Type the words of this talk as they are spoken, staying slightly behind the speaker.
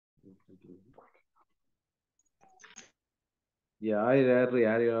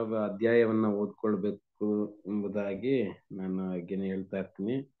ಯಾರ್ಯಾವ ಅಧ್ಯಾಯವನ್ನ ಓದ್ಕೊಳ್ಬೇಕು ಎಂಬುದಾಗಿ ನಾನು ಹಾಗೇನೆ ಹೇಳ್ತಾ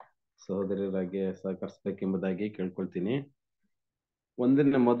ಇರ್ತೀನಿ. ಸಹೋದರರಾಗಿ ಸಹಕರಿಸ್ಬೇಕೆಂಬುದಾಗಿ ಕೇಳ್ಕೊಳ್ತೀನಿ.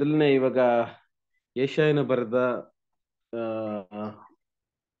 ಮೊದಲನೇ ಇವಾಗ ಏಷಾಯನ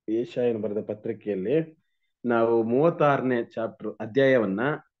ಬರೆದ ಪತ್ರಿಕೆಯಲ್ಲಿ ನಾವು 36ನೇ ಚಾಪ್ಟರ್ ಅಧ್ಯಾಯವನ್ನ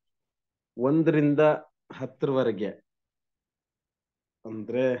 1ರಿಂದ 10ರವರೆಗೆ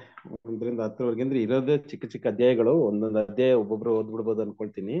ಅಂದ್ರೆ 1ರಿಂದ 10ರವರೆಗೆ ಅಂದ್ರೆ ಇರೋದೇ ಚಿಕ್ಕ ಚಿಕ್ಕ ಅಧ್ಯಾಯಗಳು. ಒಂದೊಂದು ಅಧ್ಯಾಯ ಒಬ್ಬೊಬ್ರು ಓದ್ಬಿಡ್ಬೋದು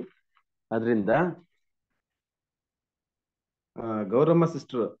ಅನ್ಕೊಳ್ತೀನಿ. ಆದ್ರಿಂದ ಗೌರಮ್ಮ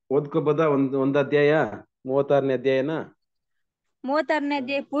ಸಿಸ್ಟರ್ ಓದ್ಕೋಬೋದಾ? ಒಂದ್ ಅಧ್ಯಾಯ 36ನೇ ಅಧ್ಯಾಯನ 36ನೇ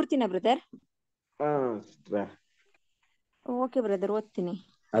ಅಧ್ಯಾಯ ಪೂರ್ತಿನ ಬ್ರದರ್? ಓಕೆ ಬ್ರದರ್, ಓದ್ತೀನಿ.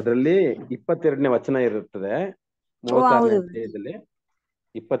 ಅದರಲ್ಲಿ 22ನೇ ವಚನ ಇರುತ್ತದೆ. 36ನೇ ಅಧ್ಯಾಯದಲ್ಲಿ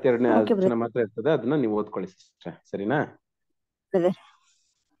 22ನೇ ವಚನ ಮಾತ್ರ ಇರ್ತದೆ. ಅದನ್ನ ನೀವು ಓದ್ಕೊಳ್ಳಿ ಸಿಸ್ಟರ್, ಸರಿನಾ?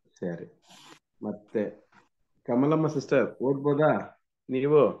 ಸರಿ. ಮತ್ತೆ ಕಮಲಮ್ಮ ಸಿಸ್ಟರ್ ಓದ್ಬೋದಾ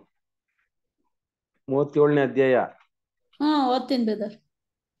ನೀವು? 37ನೇ ಅಧ್ಯಾಯ. ಓದ್ತೀನಿ ಬ್ರದರ್.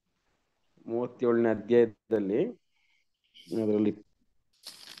 37ನೇ ಅಧ್ಯಾಯದಲ್ಲಿ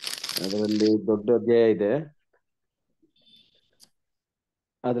ಅದರಲ್ಲಿ ದೊಡ್ಡ ಅಧ್ಯಾಯ ಇದೆ.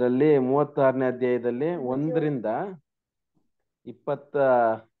 ಅದರಲ್ಲಿ 36ನೇ ಅಧ್ಯಾಯದಲ್ಲಿ 1ರಿಂದ 20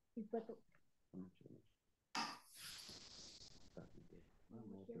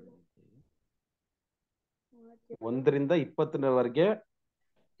 1ರಿಂದ 20ರವರೆಗೆ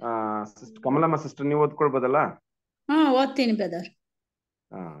ಕಮಲಮ್ಮ ಸಿಸ್ಟರ್ ನೀವು ಓದ್ಕೊಳ್ಬೋದಲ್ಲ? ಓದ್ತೀನಿ ಬ್ರದರ್.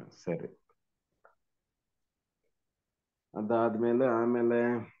 ಸರಿ. ಅದಾದ್ಮೇಲೆ ಆಮೇಲೆ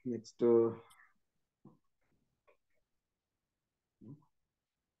next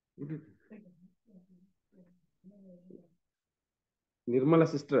Nirmala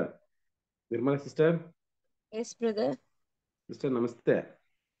sister. S brother. Sister ನಮಸ್ತೆ.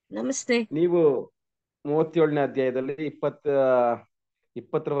 ನಮಸ್ತೆ. ನೀವು 37ನೇ ಅಧ್ಯಾಯದಲ್ಲಿ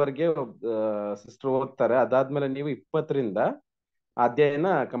 20ರವರೆಗೆ ಸಿಸ್ಟರ್ ಓದ್ತಾರೆ. ಅದಾದ್ಮೇಲೆ ನೀವು 20ರಿಂದ ಅಧ್ಯಾಯನ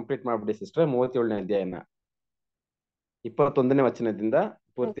ಕಂಪ್ಲೀಟ್ ಮಾಡ್ಬಿಡಿ ಸಿಸ್ಟರ್. 37ನೇ ಅಧ್ಯಾಯನ 21ನೇ ವಚನದಿಂದ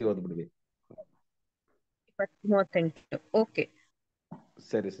ಪೂರ್ತಿ ಓದ್ಬಿಡ್ವಿ. 38. ಓಕೆ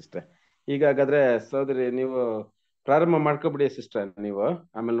ಸರಿ ಸಿಸ್ಟರ್. ಈಗ ಹಾಗಾದ್ರೆ ಸಹೋದರಿ ನೀವು ಪ್ರಾರಂಭ ಮಾಡ್ಕೊಬಿಡಿ ಸಿಸ್ಟರ್ ನೀವು,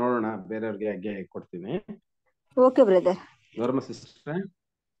 ಆಮೇಲೆ ನೋಡೋಣ ಬೇರೆಯವ್ರಿಗೆ ಹಾಗೆ ಕೊಡ್ತೀನಿ. Okay brother. Gowramma sister.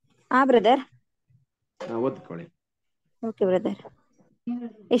 Brother ಓದ್ಕೊಳ್ಳಿ. Okay brother.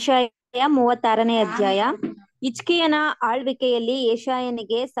 ಯೆಶಾಯ 36ನೇ ಅಧ್ಯಾಯ. ಹಿಜ್ಕೀಯನ ಆಳ್ವಿಕೆಯಲ್ಲಿ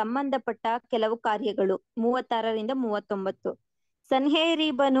ಯೆಶಾಯನಿಗೆ ಸಂಬಂಧಪಟ್ಟ ಕೆಲವು ಕಾರ್ಯಗಳು. 36ರಿಂದ 39.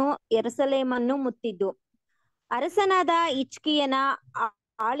 ಸನ್ಹೇರೀಬನು ಯೆರೂಸಲೇಮನ್ನು ಮುತ್ತಿದ್ದು. ಅರಸನಾದ ಹಿಜ್ಕೀಯನ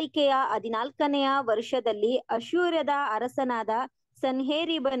ಆಳಿಕೆಯ 14ನೆಯ ವರ್ಷದಲ್ಲಿ ಅಶ್ಶೂರದ ಅರಸನಾದ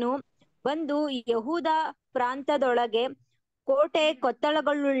ಸನ್ಹೇರೀಬನು ಬಂದು ಯಹೂದ ಪ್ರಾಂತದೊಳಗೆ ಕೋಟೆ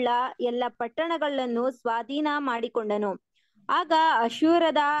ಕೊತ್ತಲಗಳುಳ್ಳ ಎಲ್ಲ ಪಟ್ಟಣಗಳನ್ನು ಸ್ವಾಧೀನ ಮಾಡಿಕೊಂಡನು. ಆಗ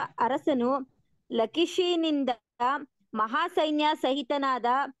ಅಶ್ಶೂರದ ಅರಸನು ಲಕೀಷಿನಿಂದ ಮಹಾಸೈನ್ಯ ಸಹಿತನಾದ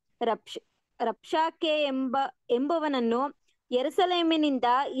ರಬ್ಷಾಕೆ ಎಂಬವನನ್ನು ಯೆರೂಸಲೇಮಿನಿಂದ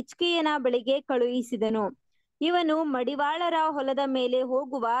ಹಿಜ್ಕೀಯನ ಬಳಿಗೆ ಕಳುಹಿಸಿದನು. ಇವನು ಮಡಿವಾಳರ ಹೊಲದ ಮೇಲೆ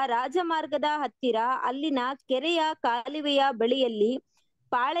ಹೋಗುವ ರಾಜಮಾರ್ಗದ ಹತ್ತಿರ ಅಲ್ಲಿನ ಕೆರೆಯ ಕಾಲುವೆಯ ಬಳಿಯಲ್ಲಿ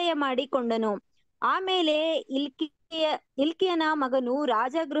ಪಾಳೆಯ ಮಾಡಿಕೊಂಡನು. ಆಮೇಲೆ ಹಿಲ್ಕೀಯನ ಮಗನೂ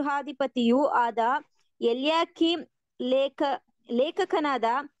ರಾಜಗೃಹಾಧಿಪತಿಯೂ ಆದ ಎಲ್ಯಾಕೀಮ್, ಲೇಖಕನಾದ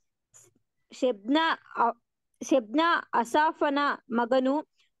ಶೆಬ್ನ, ಅಸಾಫನ ಮಗನೂ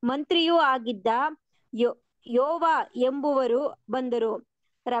ಮಂತ್ರಿಯೂ ಆಗಿದ್ದ ಯೋವ ಎಂಬುವರು ಬಂದರು.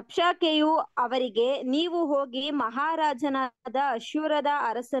 ರಬ್ಷಾಕೆಯು ಅವರಿಗೆ, ನೀವು ಹೋಗಿ ಮಹಾರಾಜನಾದ ಅಶ್ಶೂರದ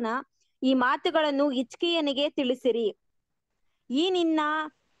ಅರಸನ ಈ ಮಾತುಗಳನ್ನು ಹಿಜ್ಕೀಯನಿಗೆ ತಿಳಿಸಿರಿ. ಈ ನಿನ್ನ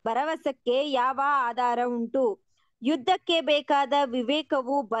ಭರವಸಕ್ಕೆ ಯಾವ ಆಧಾರ ಉಂಟು? ಯುದ್ಧಕ್ಕೆ ಬೇಕಾದ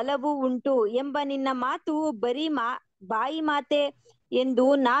ವಿವೇಕವೂ ಬಲವೂ ಉಂಟು ಎಂಬ ನಿನ್ನ ಮಾತು ಬರೀ ಬಾಯಿ ಮಾತೆ ಎಂದು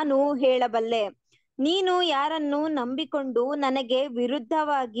ನಾನು ಹೇಳಬಲ್ಲೆ. ನೀನು ಯಾರನ್ನು ನಂಬಿಕೊಂಡು ನನಗೆ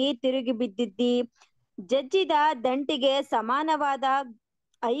ವಿರುದ್ಧವಾಗಿ ತಿರುಗಿ ಬಿದ್ದಿದ್ದಿ? ಜಜ್ಜಿದ ದಂಟಿಗೆ ಸಮಾನವಾದ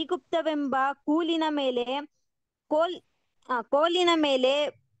ಐಗುಪ್ತವೆಂಬ ಕೋಲಿನ ಮೇಲೆ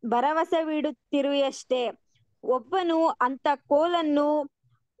ಭರವಸವಿಡುತ್ತಿರುವೆಯಷ್ಟೇ. ಒಬ್ಬನು ಅಂಥ ಕೋಲನ್ನು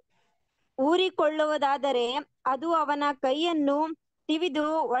ಊರಿಕೊಳ್ಳುವುದಾದರೆ ಅದು ಅವನ ಕೈಯನ್ನು ತಿವಿದು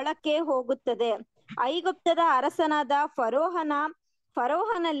ಒಳಕ್ಕೆ ಹೋಗುತ್ತದೆ. ಐಗುಪ್ತದ ಅರಸನಾದ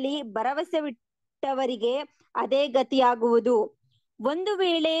ಫರೋಹನಲ್ಲಿ ಭರವಸವಿಟ್ಟವರಿಗೆ ಅದೇ ಗತಿಯಾಗುವುದು. ಒಂದು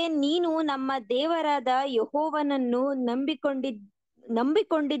ವೇಳೆ ನೀನು ನಮ್ಮ ದೇವರಾದ ಯೆಹೋವನನ್ನು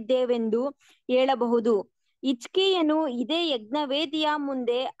ನಂಬಿಕೊಂಡಿದ್ದೇವೆಂದು ಹೇಳಬಹುದು. ಹಿಜ್ಕೀಯನು ಇದೇ ಯಜ್ಞವೇದಿಯ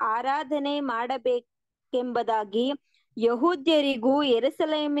ಮುಂದೆ ಆರಾಧನೆ ಮಾಡಬೇಕೆಂಬುದಾಗಿ ಯಹೂದ್ಯರಿಗೂ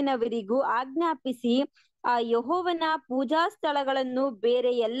ಯೆರೂಸಲೇಮಿನವರಿಗೂ ಆಜ್ಞಾಪಿಸಿ ಆ ಯೆಹೋವನ ಪೂಜಾ ಸ್ಥಳಗಳನ್ನು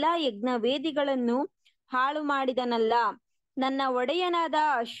ಬೇರೆ ಎಲ್ಲಾ ಯಜ್ಞವೇದಿಗಳನ್ನು ಹಾಳು ಮಾಡಿದನಲ್ಲ. ನನ್ನ ಒಡೆಯನಾದ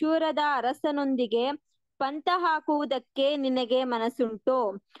ಅಶ್ಶೂರದ ಅರಸನೊಂದಿಗೆ ಪಂಥ ಹಾಕುವುದಕ್ಕೆ ನಿನಗೆ ಮನಸ್ಸುಂಟೋ?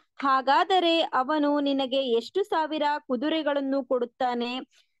 ಹಾಗಾದರೆ ಅವನು ನಿನಗೆ ಎಷ್ಟು ಸಾವಿರ ಕುದುರೆಗಳನ್ನು ಕೊಡುತ್ತಾನೆ?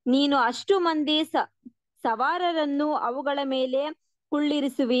 ನೀನು ಅಷ್ಟು ಮಂದಿ ಸವಾರರನ್ನು ಅವುಗಳ ಮೇಲೆ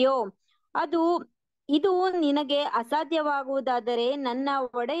ಕುಳ್ಳಿರಿಸುವಿಯೋ? ಇದು ನಿನಗೆ ಅಸಾಧ್ಯವಾಗುವುದಾದರೆ ನನ್ನ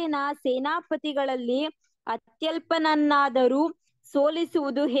ಒಡೆಯನ ಸೇನಾಪತಿಗಳಲ್ಲಿ ಅತ್ಯಲ್ಪನನ್ನಾದರೂ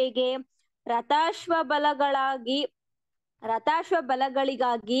ಸೋಲಿಸುವುದು ಹೇಗೆ?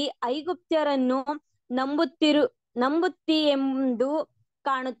 ರಥಾಶ್ವಬಲಗಳಿಗಾಗಿ ಐಗುಪ್ತ್ಯರನ್ನು ನಂಬುತ್ತೀಯೆಂದು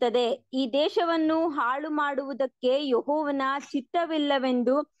ಕಾಣುತ್ತದೆ. ಈ ದೇಶವನ್ನು ಹಾಳು ಮಾಡುವುದಕ್ಕೆ ಯೆಹೋವನ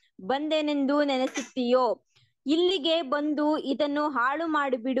ಚಿತ್ತವಿಲ್ಲವೆಂದು ಬಂದೆನೆಂದು ನೆನೆಸುತ್ತೀಯೋ? ಇಲ್ಲಿಗೆ ಬಂದು ಇದನ್ನು ಹಾಳು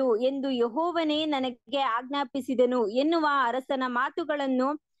ಮಾಡಿಬಿಡು ಎಂದು ಯೆಹೋವನೇ ನನಗೆ ಆಜ್ಞಾಪಿಸಿದನು ಎನ್ನುವ ಅರಸನ ಮಾತುಗಳನ್ನು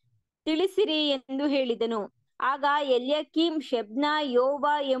ತಿಳಿಸಿರಿ ಎಂದು ಹೇಳಿದನು. ಆಗ ಎಲ್ಯಾಕೀಮ್, ಶೆಬ್ನ, ಯೋವ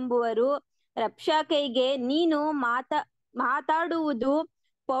ಎಂಬುವರು ರಬ್ಷಾಕೆಗೆ, ನೀನು ಮಾತಾಡುವುದು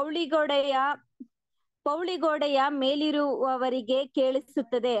ಪೌಳಿಗೋಡೆಯ ಮೇಲಿರುವವರಿಗೆ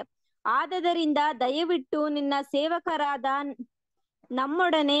ಕೇಳಿಸುತ್ತದೆ. ಆದದರಿಂದ ದಯವಿಟ್ಟು ನಿನ್ನ ಸೇವಕರಾದ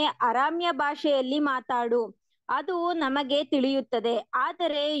ನಮ್ಮೊಡನೆ ಅರಾಮ್ಯ ಭಾಷೆಯಲ್ಲಿ ಮಾತಾಡು, ಅದು ನಮಗೆ ತಿಳಿಯುತ್ತದೆ,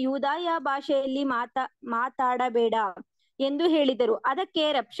 ಆದರೆ ಯೂದಾಯ ಭಾಷೆಯಲ್ಲಿ ಮಾತಾಡಬೇಡ ಎಂದು ಹೇಳಿದರು. ಅದಕ್ಕೆ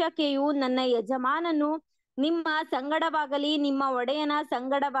ರಬ್ಷಾಕೆಯು, ನನ್ನ ಯಜಮಾನನು ನಿಮ್ಮ ಸಂಗಡವಾಗಲಿ ನಿಮ್ಮ ಒಡೆಯನ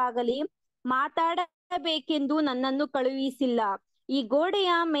ಸಂಗಡವಾಗಲಿ ಮಾತಾಡಬೇಕೆಂದು ನನ್ನನ್ನು ಕಳುಹಿಸಿಲ್ಲ. ಈ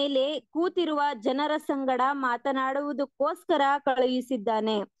ಗೋಡೆಯ ಮೇಲೆ ಕೂತಿರುವ ಜನರ ಸಂಗಡ ಮಾತನಾಡುವುದಕ್ಕೋಸ್ಕರ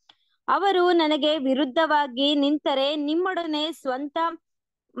ಕಳುಹಿಸಿದ್ದಾನೆ. ಅವರು ನನಗೆ ವಿರುದ್ಧವಾಗಿ ನಿಂತರೆ ನಿಮ್ಮೊಡನೆ ಸ್ವಂತ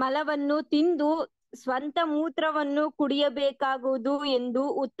ಮಲವನ್ನು ತಿಂದು ಸ್ವಂತ ಮೂತ್ರವನ್ನು ಕುಡಿಯಬೇಕಾಗುವುದು ಎಂದು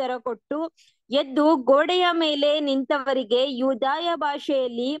ಉತ್ತರ ಕೊಟ್ಟು ಎದ್ದು ಗೋಡೆಯ ಮೇಲೆ ನಿಂತವರಿಗೆ, ಯೂದಾಯ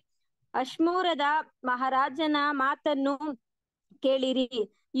ಭಾಷೆಯಲ್ಲಿ ಅಶ್ಶೂರದ ಮಹಾರಾಜನ ಮಾತನ್ನು ಕೇಳಿರಿ.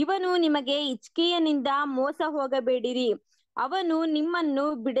 ಇವನು ನಿಮಗೆ ಹಿಜ್ಕೀಯನಿಂದ ಮೋಸ ಹೋಗಬೇಡಿರಿ, ಅವನು ನಿಮ್ಮನ್ನು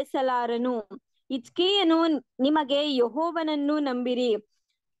ಬಿಡಿಸಲಾರನು. ಹಿಜ್ಕೀಯನು ನಿಮಗೆ, ಯೆಹೋವನನ್ನು ನಂಬಿರಿ,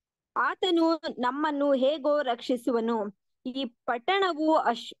 ಆತನು ನಮ್ಮನ್ನು ಹೇಗೋ ರಕ್ಷಿಸುವನು. ಈ ಪಟ್ಟಣವು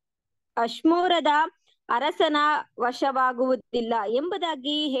ಅಶ್ಶೂರದ ಅರಸನ ವಶವಾಗುವುದಿಲ್ಲ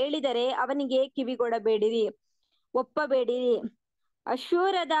ಎಂಬುದಾಗಿ ಹೇಳಿದರೆ ಅವನಿಗೆ ಒಪ್ಪಬೇಡಿರಿ.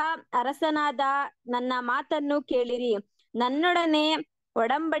 ಅಶ್ಶೂರದ ಅರಸನಾದ ನನ್ನ ಮಾತನ್ನು ಕೇಳಿರಿ. ನನ್ನೊಡನೆ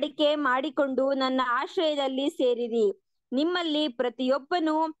ಒಡಂಬಡಿಕೆ ಮಾಡಿಕೊಂಡು ನನ್ನ ಆಶ್ರಯದಲ್ಲಿ ಸೇರಿರಿ. ನಿಮ್ಮಲ್ಲಿ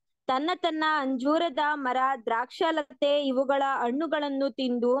ಪ್ರತಿಯೊಬ್ಬನು ತನ್ನ ಅಂಜೂರದ ಮರ, ದ್ರಾಕ್ಷಾಲತೆ ಇವುಗಳ ಹಣ್ಣುಗಳನ್ನು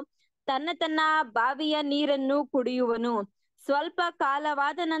ತಿಂದು ತನ್ನ ಬಾವಿಯ ನೀರನ್ನು ಕುಡಿಯುವನು. ಸ್ವಲ್ಪ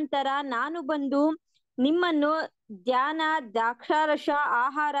ಕಾಲವಾದ ನಂತರ ನಾನು ಬಂದು ನಿಮ್ಮನ್ನು ಧಾನ್ಯ, ದ್ರಾಕ್ಷಾರಸ,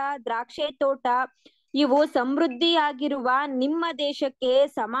 ಆಹಾರ, ದ್ರಾಕ್ಷೆ ತೋಟ ಇವು ಸಮೃದ್ಧಿಯಾಗಿರುವ ನಿಮ್ಮ ದೇಶಕ್ಕೆ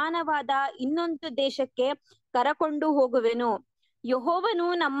ಸಮಾನವಾದ ಇನ್ನೊಂದು ದೇಶಕ್ಕೆ ಕರಕೊಂಡು ಹೋಗುವೆನು. ಯೆಹೋವನು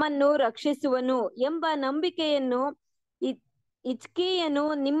ನಮ್ಮನ್ನು ರಕ್ಷಿಸುವನು ಎಂಬ ನಂಬಿಕೆಯನ್ನು ಹಿಜ್ಕೀಯನು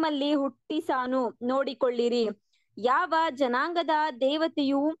ನಿಮ್ಮಲ್ಲಿ ಹುಟ್ಟಿಸಾನು. ನೋಡಿಕೊಳ್ಳಿರಿ. ಯಾವ ಜನಾಂಗದ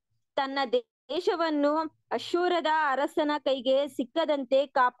ದೇವತೆಯು ತನ್ನ ದೇಶವನ್ನು ಅಶ್ಶೂರದ ಅರಸನ ಕೈಗೆ ಸಿಕ್ಕದಂತೆ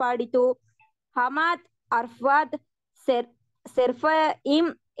ಕಾಪಾಡಿತು? ಹಮಾತ್, ಅರ್ಫಾದ್,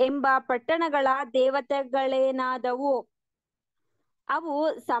 ಸೆರ್ಫಯಿಮ್ ಎಂಬ ಪಟ್ಟಣಗಳ ದೇವತೆಗಳೇನಾದವು? ಅವು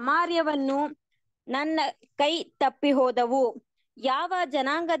ಸಮಾರ್ಯವನ್ನು ನನ್ನ ಕೈ ತಪ್ಪಿ ಹೋದವು. ಯಾವ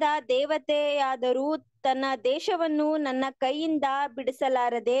ಜನಾಂಗದ ದೇವತೆಯಾದರೂ ತನ್ನ ದೇಶವನ್ನು ನನ್ನ ಕೈಯಿಂದ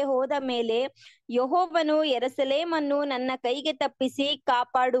ಬಿಡಿಸಲಾರದೆ ಹೋದ ಮೇಲೆ ಯೆಹೋವನು ಯೆರೂಸಲೇಮನ್ನು ನನ್ನ ಕೈಗೆ ತಪ್ಪಿಸಿ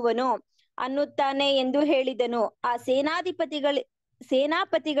ಕಾಪಾಡುವನು ಅನ್ನುತ್ತಾನೆ ಎಂದು ಹೇಳಿದನು. ಆ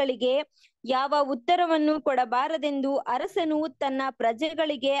ಸೇನಾಪತಿಗಳಿಗೆ ಯಾವ ಉತ್ತರವನ್ನು ಕೊಡಬಾರದೆಂದು ಅರಸನು ತನ್ನ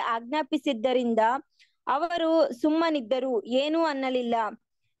ಪ್ರಜೆಗಳಿಗೆ ಆಜ್ಞಾಪಿಸಿದ್ದರಿಂದ ಅವರು ಸುಮ್ಮನಿದ್ದರು, ಏನೂ ಅನ್ನಲಿಲ್ಲ.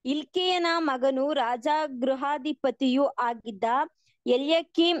 ಹಿಲ್ಕೀಯನ ಮಗನೂ ರಾಜಗೃಹಾಧಿಪತಿಯೂ ಆಗಿದ್ದ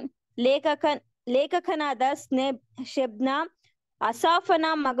ಎಲ್ಯಾಕೀಮ್, ಲೇಖಕನಾದ ಶೆಬ್ನ, ಅಸಾಫನ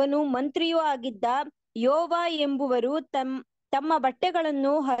ಮಗನೂ ಮಂತ್ರಿಯೂ ಆಗಿದ್ದ ಯೋವ ಎಂಬುವರು ತಮ್ಮ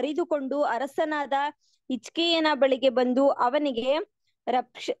ಬಟ್ಟೆಗಳನ್ನು ಹರಿದುಕೊಂಡು ಅರಸನಾದ ಹಿಜ್ಕೀಯನ ಬಳಿಗೆ ಬಂದು ಅವನಿಗೆ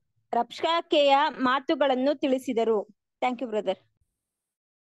ರಬ್ಷಾಕೆಯ ಮಾತುಗಳನ್ನು ತಿಳಿಸಿದರು. Thank you brother.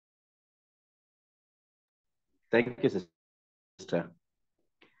 Thank you sister.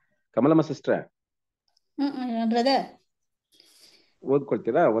 Kamalamma sister, brother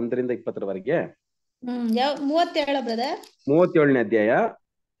ಓದ್ಕೊಳ್ತೀರಾ 1ರಿಂದ 20ರವರೆಗೆ? 37 brother. 37ನೇ ಅಧ್ಯಾಯ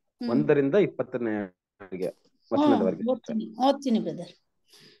 1ರಿಂದ 20ನೇ ವಚನದವರೆಗೆ ಓದ್ತೀನಿ ಬ್ರದರ್.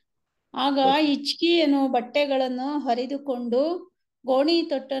 ಆಗ ಹಿಜ್ಕೀಯನು ಬಟ್ಟೆಗಳನ್ನು ಹರಿದುಕೊಂಡು ಗೋಣಿ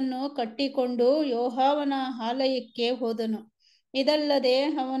ತೊಟ್ಟನ್ನು ಕಟ್ಟಿಕೊಂಡು ಯೆಹೋವನ ಆಲಯಕ್ಕೆ ಹೋದನು. ಇದಲ್ಲದೆ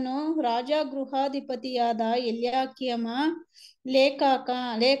ಅವನು ರಾಜಗೃಹಾಧಿಪತಿಯಾದ ಎಲ್ಯಾಕೀಮ,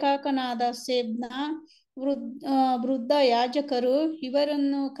 ಲೇಖಕನಾದ ಶೆಬ್ನ, ವೃದ್ಧ ಯಾಜಕರು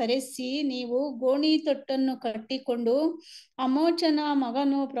ಇವರನ್ನು ಕರೆಸಿ, ನೀವು ಗೋಣಿ ತೊಟ್ಟನ್ನು ಕಟ್ಟಿಕೊಂಡು ಆಮೋಚನ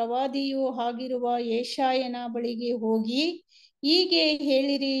ಮಗನೂ ಪ್ರವಾದಿಯೂ ಆಗಿರುವ ಯೆಶಾಯನ ಬಳಿಗೆ ಹೋಗಿ ಹೀಗೆ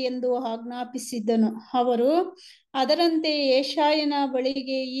ಹೇಳಿರಿ ಎಂದು ಆಜ್ಞಾಪಿಸಿದ್ದನು. ಅವರು ಅದರಂತೆ ಯೆಶಾಯನ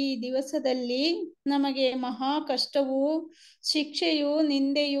ಬಳಿಗೆ, ಈ ದಿವಸದಲ್ಲಿ ನಮಗೆ ಮಹಾ ಕಷ್ಟವೂ ಶಿಕ್ಷೆಯೂ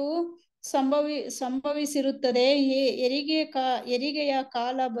ನಿಂದೆಯೂ ಸಂಭವಿಸಿರುತ್ತದೆ. ಹೆರಿಗೆಯ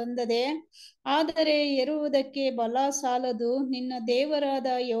ಕಾಲ ಬಂದದೆ, ಆದರೆ ಹೆರುವುದಕ್ಕೆ ಬಲ ಸಾಲದು. ನಿನ್ನ ದೇವರಾದ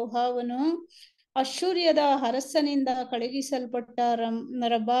ಯೆಹೋವನು ಅಶ್ಶೂರ್ಯದ ಅರಸನಿಂದ ಕಳುಹಿಸಲ್ಪಟ್ಟ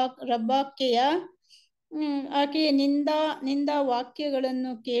ರಬ್ಬಾಕೆಯ ಆಕೆಯ ನಿಂದ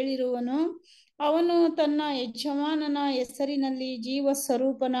ವಾಕ್ಯಗಳನ್ನು ಕೇಳಿರುವನು. ಅವನು ತನ್ನ ಯಜಮಾನನ ಹೆಸರಿನಲ್ಲಿ ಜೀವ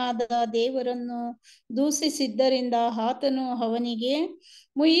ಸ್ವರೂಪನಾದ ದೇವರನ್ನು ದೂಷಿಸಿದ್ದರಿಂದ ಆತನು ಅವನಿಗೆ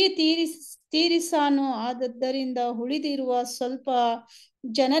ಮುಯ್ಯಿ ತೀರಿಸಾನು. ಆದ್ದರಿಂದ ಉಳಿದಿರುವ ಸ್ವಲ್ಪ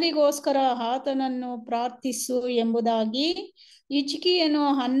ಜನರಿಗೋಸ್ಕರ ಆತನನ್ನು ಪ್ರಾರ್ಥಿಸು ಎಂಬುದಾಗಿ ಹಿಜ್ಕೀಯನು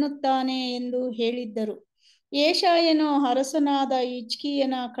ಅನ್ನುತ್ತಾನೆ ಎಂದು ಹೇಳಿದ್ದರು. ಯೆಶಾಯನು ಅರಸನಾದ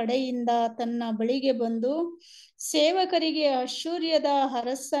ಹಿಜ್ಕೀಯನ ಕಡೆಯಿಂದ ತನ್ನ ಬಳಿಗೆ ಬಂದು, ಸೇವಕರಿಗೆ, ಅಶ್ಶೂರ್ಯದ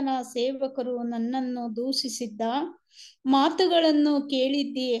ಅರಸನ ಸೇವಕರು ನನ್ನನ್ನು ದೂಷಿಸಿದ್ದ ಮಾತುಗಳನ್ನು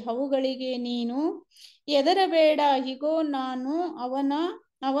ಕೇಳಿದ್ದಿ. ಅವುಗಳಿಗೆ ನೀನು ಹೆದರಬೇಡ. ಇಗೋ, ನಾನು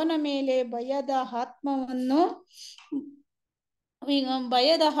ಅವನ ಮೇಲೆ ಭಯದ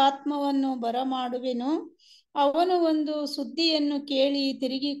ಆತ್ಮವನ್ನು ಬರಮಾಡುವೆನು. ಅವನು ಒಂದು ಸುದ್ದಿಯನ್ನು ಕೇಳಿ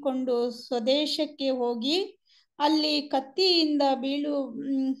ತಿರುಗಿಕೊಂಡು ಸ್ವದೇಶಕ್ಕೆ ಹೋಗಿ ಅಲ್ಲಿ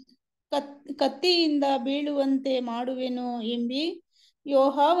ಕತ್ತಿಯಿಂದ ಬೀಳುವಂತೆ ಮಾಡುವೆನು ಎಂಬಿ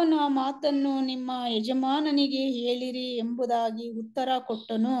ಯೆಹೋವನ ಮಾತನ್ನು ನಿಮ್ಮ ಯಜಮಾನನಿಗೆ ಹೇಳಿರಿ ಎಂಬುದಾಗಿ ಉತ್ತರ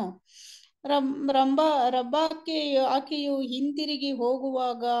ಕೊಟ್ಟನು. ಆಕೆಯು ಹಿಂತಿರುಗಿ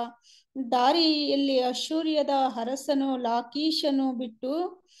ಹೋಗುವಾಗ ದಾರಿಯಲ್ಲಿ ಅಶ್ಶೂರ್ಯದ ಅರಸನು ಲಾಕೀಷನು ಬಿಟ್ಟು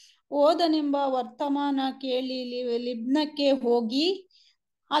ಹೋದನೆಂಬ ವರ್ತಮಾನ ಕೇಳಿ ಲಿಬ್ನಕ್ಕೆ ಹೋಗಿ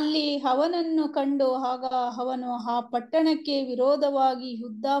ಅಲ್ಲಿ ಅವನನ್ನು ಕಂಡು, ಆಗ ಅವನು ಆ ಪಟ್ಟಣಕ್ಕೆ ವಿರೋಧವಾಗಿ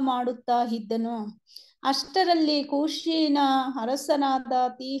ಯುದ್ಧ ಮಾಡುತ್ತಾ ಇದ್ದನು. ಅಷ್ಟರಲ್ಲಿ ಕೂಷಿನ ಅರಸನಾದ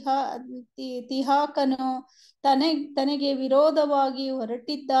ತಿಹಾಕನು ತನಗೆ ವಿರೋಧವಾಗಿ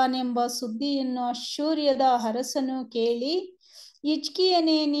ಹೊರಟಿದ್ದಾನೆಂಬ ಸುದ್ದಿಯನ್ನು ಅಶ್ಶೂರ್ಯದ ಅರಸನು ಕೇಳಿ,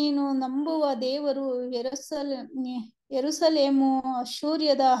 ಹಿಜ್ಕೀಯನೇ, ನೀನು ನಂಬುವ ದೇವರು ಯೆರೂಸಲೇಮು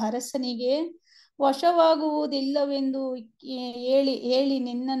ಅಶ್ಶೂರ್ಯದ ಅರಸನಿಗೆ ವಶವಾಗುವುದಿಲ್ಲವೆಂದು ಹೇಳಿ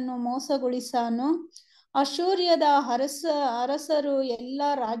ನಿನ್ನನ್ನು ಮೋಸಗೊಳಿಸಾನು. ಅಶ್ಶೂರ್ಯದ ಅರಸರು ಎಲ್ಲ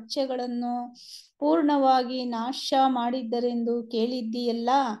ರಾಜ್ಯಗಳನ್ನು ಪೂರ್ಣವಾಗಿ ನಾಶ ಮಾಡಿದ್ದರೆಂದು ಕೇಳಿದ್ದೀಯಲ್ಲ.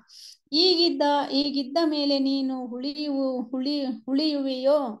 ಹೀಗಿದ್ದ ಮೇಲೆ ನೀನು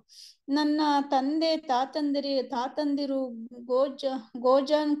ಉಳಿಯುವೆಯೋ? ನನ್ನ ತಂದೆ ತಾತಂದಿರು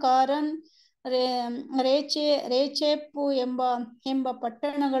ಗೋಜಾನ್, ಕಾರನ್, ರೇಚೆಪ್ಪು ಎಂಬ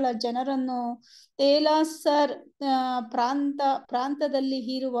ಪಟ್ಟಣಗಳ ಜನರನ್ನು, ತೇಲಾಸರ್ ಪ್ರಾಂತದಲ್ಲಿ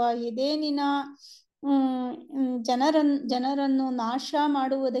ಇರುವ ಎದೇನಿನ ಜನರನ್ನು ನಾಶ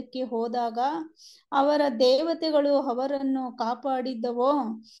ಮಾಡುವುದಕ್ಕೆ ಹೋದಾಗ ಅವರ ದೇವತೆಗಳು ಅವರನ್ನು ಕಾಪಾಡಿದ್ದವೋ?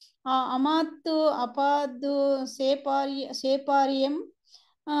 ಅಮಾತ್ತು, ಅಪಾದು, ಸೇಪಾರಿಯಂ,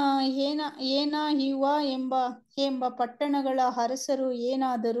 ಏನಾಹಿವ ಎಂಬ ಪಟ್ಟಣಗಳ ಅರಸರು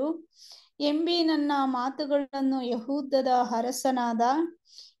ಏನಾದರು ಎಂಬಿ ನನ್ನ ಮಾತುಗಳನ್ನು ಯೆಹೂದದ ಅರಸನಾದ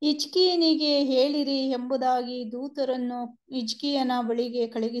ಹಿಜ್ಕೀಯನಿಗೆ ಹೇಳಿರಿ ಎಂಬುದಾಗಿ ದೂತರನ್ನು ಹಿಜ್ಕೀಯನ ಬಳಿಗೆ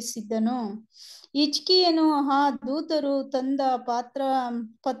ಕಳುಹಿಸಿದ್ದನು. ಹಿಜ್ಕೀಯನು ಆ ದೂತರು ತಂದ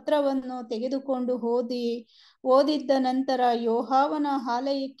ಪತ್ರವನ್ನು ತೆಗೆದುಕೊಂಡು ಓದಿದ್ದ ನಂತರ ಯೆಹೋವನ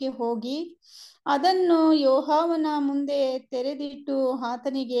ಆಲಯಕ್ಕೆ ಹೋಗಿ ಅದನ್ನು ಯೆಹೋವನ ಮುಂದೆ ತೆರೆದಿಟ್ಟು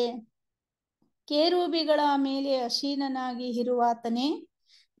ಆತನಿಗೆ, ಕೆರೂಬಿಗಳ ಮೇಲೆ ಆಸೀನನಾಗಿ ಇರುವಾತನೇ,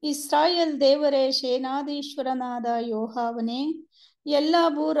 ಇಸ್ರಾಯೇಲ್ ದೇವರೇ, ಸೇನಾಧೀಶ್ವರನಾದ ಯೆಹೋವನೇ, ಎಲ್ಲ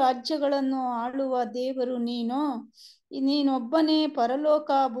ಭೂರಾಜ್ಯಗಳನ್ನು ಆಳುವ ದೇವರು ನೀನೊಬ್ಬನೇ. ಪರಲೋಕ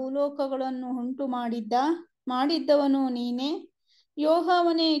ಭೂಲೋಕಗಳನ್ನು ಉಂಟು ಮಾಡಿದ್ದವನು ನೀನೇ.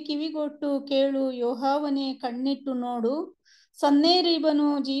 ಯೆಹೋವನೇ, ಕಿವಿಗೊಟ್ಟು ಕೇಳು. ಯೆಹೋವನೇ, ಕಣ್ಣಿಟ್ಟು ನೋಡು. ಸನ್ಹೇರೀಬನು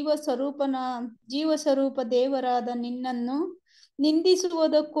ಜೀವಸ್ವರೂಪ ದೇವರಾದ ನಿನ್ನನ್ನು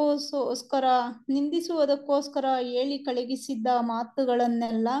ನಿಂದಿಸುವುದಕ್ಕೋಸ್ಕರ ಹೇಳಿ ಕಳುಹಿಸಿದ್ದ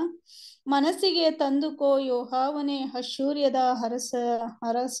ಮಾತುಗಳನ್ನೆಲ್ಲ ಮನಸ್ಸಿಗೆ ತಂದುಕೋ. ಯೆಹೋವನೇ, ಅಶ್ಶೂರ್ಯದ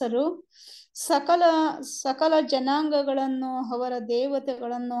ಅರಸರು ಸಕಲ ಜನಾಂಗಗಳನ್ನು ಅವರ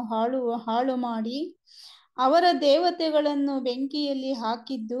ದೇವತೆಗಳನ್ನು ಹಾಳು ಮಾಡಿ ಅವರ ದೇವತೆಗಳನ್ನು ಬೆಂಕಿಯಲ್ಲಿ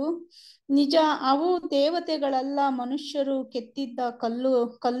ಹಾಕಿದ್ದು ನಿಜ. ಅವು ದೇವತೆಗಳಲ್ಲ, ಮನುಷ್ಯರು ಕೆತ್ತಿದ್ದ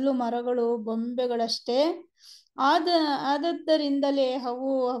ಕಲ್ಲು ಮರಗಳು, ಬೊಂಬೆಗಳಷ್ಟೇ. ಆದದ್ದರಿಂದಲೇ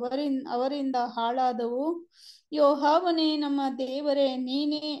ಅವು ಅವರಿಂದ ಹಾಳಾದವು. ಯೆಹೋವನೇ, ನಮ್ಮ ದೇವರೇ,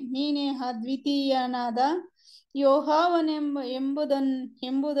 ನೀನೇ ಅದ್ವಿತೀಯನಾದ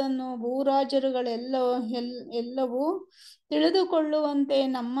ಎಂಬುದನ್ನು ಎಲ್ಲವೂ ತಿಳಿದುಕೊಳ್ಳುವಂತೆ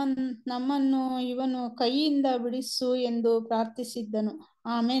ನಮ್ಮನ್ನು ಇವನು ಕೈಯಿಂದ ಬಿಡಿಸು ಎಂದು ಪ್ರಾರ್ಥಿಸಿದ್ದನು.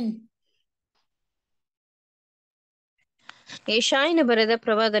 ಆಮೆನ್. ಯೆಶಾಯನ ಬರೆದ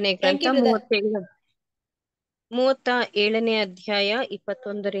ಪ್ರವಾದನೆ ಗ್ರಂಥ 37ನೇ ಅಧ್ಯಾಯ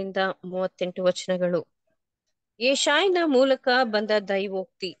 21ರಿಂದ 38 ವಚನಗಳು. ಯೆಶಾಯನ ಮೂಲಕ ಬಂದ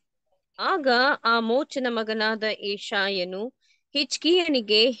ದೈವೋಕ್ತಿ. ಆಗ ಆ ಮೋಚನ ಮಗನಾದ ಯೆಶಾಯನು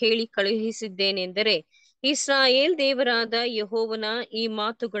ಹಿಜ್ಕೀಯನಿಗೆ ಹೇಳಿ ಕಳುಹಿಸಿದ್ದೇನೆಂದರೆ, ಇಸ್ರಾಯೇಲ್ ದೇವರಾದ ಯೆಹೋವನ ಈ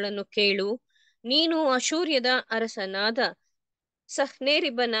ಮಾತುಗಳನ್ನು ಕೇಳು. ನೀನು ಅಶೂರ್ಯದ ಅರಸನಾದ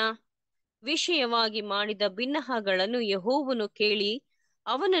ಸನ್ಹೇರೀಬನ ವಿಷಯವಾಗಿ ಮಾಡಿದ ಬಿನ್ನಹಗಳನ್ನು ಯೆಹೋವನು ಕೇಳಿ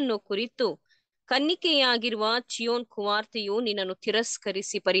ಅವನನ್ನು ಕುರಿತು, ಕನ್ನಿಕೆಯಾಗಿರುವ ಚಿಯೋನ್ ಕುಮಾರ್ತೆಯು ನಿನ್ನನ್ನು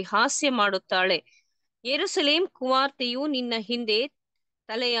ತಿರಸ್ಕರಿಸಿ ಪರಿಹಾಸ್ಯ ಮಾಡುತ್ತಾಳೆ. ಯೆರೂಸಲೇಮ್ ಕುಮಾರ್ತೆಯು ನಿನ್ನ ಹಿಂದೆ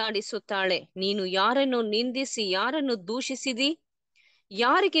ತಲೆಯಾಡಿಸುತ್ತಾಳೆ. ನೀನು ಯಾರನ್ನು ನಿಂದಿಸಿ ಯಾರನ್ನು ದೂಷಿಸಿದಿ?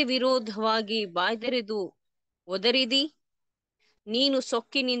 ಯಾರಿಗೆ ವಿರೋಧವಾಗಿ ಬಾಯ್ದೆರೆದು ಒದರಿದಿ? ನೀನು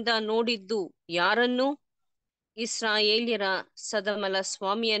ಸೊಕ್ಕಿನಿಂದ ನೋಡಿದ್ದು ಯಾರನ್ನು? ಇಸ್ರಾಯೇಲ್ಯರ ಸದಮಲ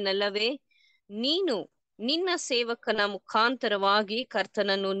ಸ್ವಾಮಿಯನ್ನಲ್ಲವೇ? ನೀನು ನಿನ್ನ ಸೇವಕನ ಮುಖಾಂತರವಾಗಿ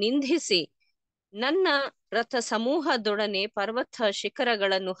ಕರ್ತನನ್ನು ನಿಂದಿಸಿ, ನನ್ನ ರಥ ಸಮೂಹದೊಡನೆ ಪರ್ವತ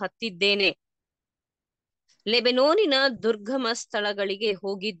ಶಿಖರಗಳನ್ನು ಹತ್ತಿದ್ದೇನೆ, ಲೆಬನೋನಿನ ದುರ್ಗಮ ಸ್ಥಳಗಳಿಗೆ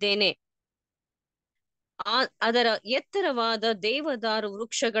ಹೋಗಿದ್ದೇನೆ, ಅದರ ಎತ್ತರವಾದ ದೇವದಾರು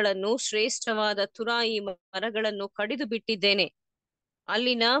ವೃಕ್ಷಗಳನ್ನು ಶ್ರೇಷ್ಠವಾದ ತುರಾಯಿ ಮರಗಳನ್ನು ಕಡಿದು ಬಿಟ್ಟಿದ್ದೇನೆ.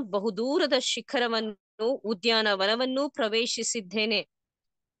 ಅಲ್ಲಿನ ಬಹುದೂರದ ಶಿಖರವನ್ನು ಉದ್ಯಾನವನವನ್ನು ಪ್ರವೇಶಿಸಿದ್ದೇನೆ.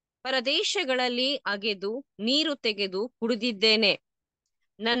 ಪರದೇಶಗಳಲ್ಲಿ ಅಗೆದು ನೀರು ತೆಗೆದು ಕುಡಿದಿದ್ದೇನೆ.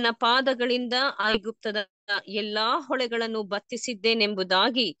 ನನ್ನ ಪಾದಗಳಿಂದ ಐಗುಪ್ತದ ಎಲ್ಲಾ ಹೊಳೆಗಳನ್ನು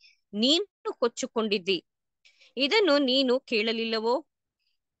ಬತ್ತಿಸಿದ್ದೇನೆಂಬುದಾಗಿ ನೀನು ಕೊಚ್ಚಿಕೊಂಡಿದ್ದಿ. ಇದನ್ನು ನೀನು ಕೇಳಲಿಲ್ಲವೋ?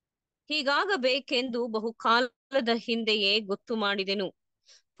 ಹೀಗಾಗಬೇಕೆಂದು ಬಹುಕಾಲದ ಹಿಂದೆಯೇ ಗೊತ್ತು ಮಾಡಿದೆನು.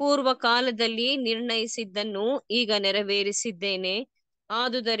 ಪೂರ್ವ ಕಾಲದಲ್ಲಿ ನಿರ್ಣಯಿಸಿದ್ದನ್ನು ಈಗ ನೆರವೇರಿಸಿದ್ದೇನೆ.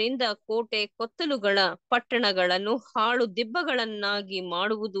 ಆದುದರಿಂದ ಕೋಟೆ ಕೊತ್ತಲುಗಳ ಪಟ್ಟಣಗಳನ್ನು ಹಾಳು ದಿಬ್ಬಗಳನ್ನಾಗಿ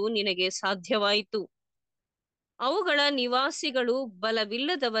ಮಾಡುವುದು ನಿನಗೆ ಸಾಧ್ಯವಾಯಿತು. ಅವುಗಳ ನಿವಾಸಿಗಳು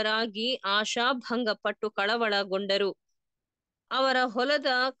ಬಲವಿಲ್ಲದವರಾಗಿ ಆಶಾಭಂಗಪಟ್ಟು ಕಳವಳಗೊಂಡರು. ಅವರ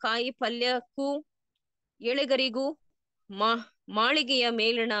ಹೊಲದ ಕಾಯಿಪಲ್ಯಕ್ಕೂ ಎಳೆಗರಿಗೂ ಮಾಳಿಗೆಯ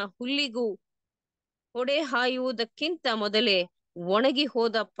ಮೇಲಣ ಹುಲ್ಲಿಗೂ ಹೊಡೆ ಹಾಯುವುದಕ್ಕಿಂತ ಮೊದಲೇ ಒಣಗಿ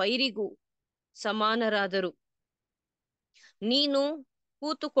ಹೋದ ಪೈರಿಗೂ ಸಮಾನರಾದರು. ನೀನು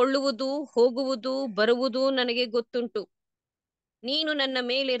ಕೂತುಕೊಳ್ಳುವುದು, ಹೋಗುವುದು, ಬರುವುದು ನನಗೆ ಗೊತ್ತುಂಟು. ನೀನು ನನ್ನ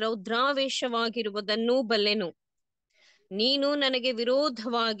ಮೇಲೆ ರೌದ್ರಾವೇಶವಾಗಿರುವುದನ್ನೂ ಬಲ್ಲೆನು. ನೀನು ನನಗೆ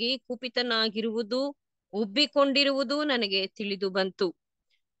ವಿರೋಧವಾಗಿ ಕುಪಿತನಾಗಿರುವುದು, ಉಬ್ಬಿಕೊಂಡಿರುವುದು ನನಗೆ ತಿಳಿದು ಬಂತು.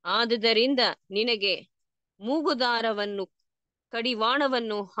 ಆದುದರಿಂದ ನಿನಗೆ ಮೂಗುದಾರವನ್ನು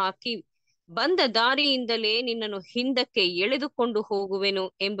ಕಡಿವಾಣವನ್ನು ಹಾಕಿ ಬಂದ ದಾರಿಯಿಂದಲೇ ನಿನ್ನನ್ನು ಹಿಂದಕ್ಕೆ ಎಳೆದುಕೊಂಡು ಹೋಗುವೆನು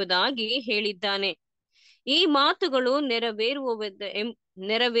ಎಂಬುದಾಗಿ ಹೇಳಿದ್ದಾನೆ. ಈ ಮಾತುಗಳು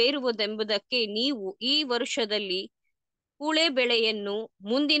ನೆರವೇರುವುದೆಂಬುದಕ್ಕೆ ನೀವು ಈ ವರುಷದಲ್ಲಿ ಕೂಳೆ ಬೆಳೆಯನ್ನು,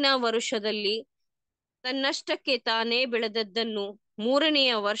 ಮುಂದಿನ ವರುಷದಲ್ಲಿ ತನ್ನಷ್ಟಕ್ಕೆ ತಾನೇ ಬೆಳೆದದ್ದನ್ನು,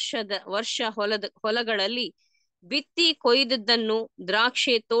 ಮೂರನೆಯ ವರ್ಷ ಹೊಲಗಳಲ್ಲಿ ಬಿತ್ತಿ ಕೊಯ್ದದ್ದನ್ನು,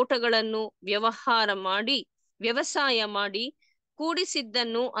 ದ್ರಾಕ್ಷೆ ತೋಟಗಳನ್ನು ವ್ಯವಸಾಯ ಮಾಡಿ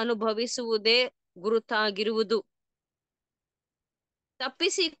ಕೂಡಿಸಿದ್ದನ್ನು ಅನುಭವಿಸುವುದೇ ಗುರುತಾಗಿರುವುದು.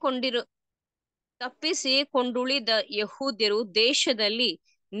 ತಪ್ಪಿಸಿಕೊಂಡುಳಿದ ಯಹೂದ್ಯರು ದೇಶದಲ್ಲಿ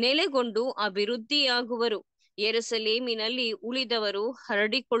ನೆಲೆಗೊಂಡು ಅಭಿವೃದ್ಧಿಯಾಗುವರು. ಯೆರೂಸಲೇಮಿನಲ್ಲಿ ಉಳಿದವರು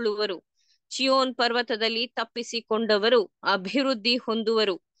ಹರಡಿಕೊಳ್ಳುವರು. ಚಿಯೋನ್ ಪರ್ವತದಲ್ಲಿ ತಪ್ಪಿಸಿಕೊಂಡವರು ಅಭಿವೃದ್ಧಿ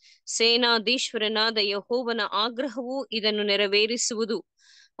ಹೊಂದುವರು. ಸೇನಾಧೀಶ್ವರನಾದ ಯೆಹೋವನ ಆಗ್ರಹವು ಇದನ್ನು ನೆರವೇರಿಸುವುದು.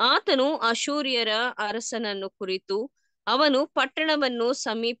 ಆತನು ಅಶೂರ್ಯರ ಅರಸನನ್ನು ಕುರಿತು, ಅವನು ಪಟ್ಟಣವನ್ನು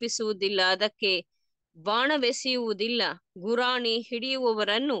ಸಮೀಪಿಸುವುದಿಲ್ಲ, ಅದಕ್ಕೆ ಬಾಣವೆಸೆಯುವುದಿಲ್ಲ, ಗುರಾಣಿ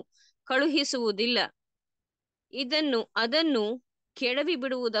ಹಿಡಿಯುವವರನ್ನು ಕಳುಹಿಸುವುದಿಲ್ಲ, ಅದನ್ನು ಕೆಡವಿ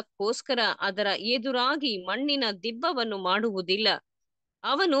ಬಿಡುವುದಕ್ಕೋಸ್ಕರ ಅದರ ಎದುರಾಗಿ ಮಣ್ಣಿನ ದಿಬ್ಬವನ್ನು ಮಾಡುವುದಿಲ್ಲ.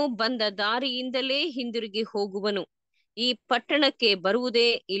 ಅವನು ಬಂದ ದಾರಿಯಿಂದಲೇ ಹಿಂದಿರುಗಿ ಹೋಗುವನು, ಈ ಪಟ್ಟಣಕ್ಕೆ ಬರುವುದೇ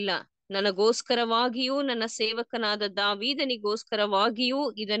ಇಲ್ಲ. ನನಗೋಸ್ಕರವಾಗಿಯೂ ನನ್ನ ಸೇವಕನಾದ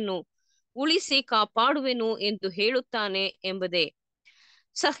ದಾವೀದನಿಗೋಸ್ಕರವಾಗಿಯೂ ಇದನ್ನು ಉಳಿಸಿ ಕಾಪಾಡುವೆನು ಎಂದು ಹೇಳುತ್ತಾನೆ ಎಂಬುದೇ.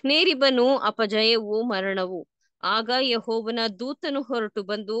 ಸನ್ಹೇರೀಬನು ಅಪಜಯವೂ ಮರಣವು. ಆಗ ಯೆಹೋವನ ದೂತನು ಹೊರಟು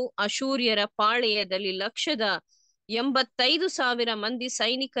ಬಂದು ಅಶೂರ್ಯರ ಪಾಳೆಯದಲ್ಲಿ 185,000 ಮಂದಿ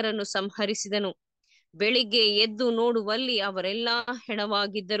ಸೈನಿಕರನ್ನು ಸಂಹರಿಸಿದನು. ಬೆಳಿಗ್ಗೆ ಎದ್ದು ನೋಡುವಲ್ಲಿ ಅವರೆಲ್ಲಾ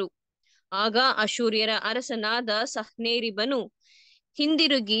ಹೆಣವಾಗಿದ್ದರು. ಆಗ ಅಶೂರ್ಯರ ಅರಸನಾದ ಸನ್ಹೇರೀಬನು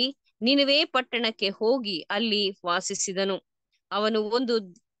ಹಿಂದಿರುಗಿ ನಿನೆವೆ ಪಟ್ಟಣಕ್ಕೆ ಹೋಗಿ ಅಲ್ಲಿ ವಾಸಿಸಿದನು. ಅವನು ಒಂದು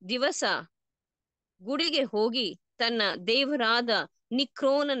ದಿವಸ ಗುಡಿಗೆ ಹೋಗಿ ತನ್ನ ದೇವರಾದ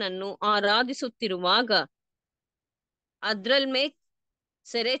ನಿಕ್ರೋನನನ್ನು ಆರಾಧಿಸುತ್ತಿರುವಾಗ ಅದ್ರಲ್ಮೇಕ್,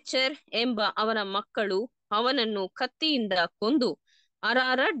 ಸೆರೆಚರ್ ಎಂಬ ಅವನ ಮಕ್ಕಳು ಅವನನ್ನು ಕತ್ತಿಯಿಂದ ಕೊಂದು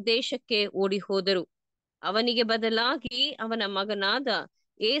ಅರಾರಟ್ ದೇಶಕ್ಕೆ ಓಡಿ ಹೋದರು. ಅವನಿಗೆ ಬದಲಾಗಿ ಅವನ ಮಗನಾದ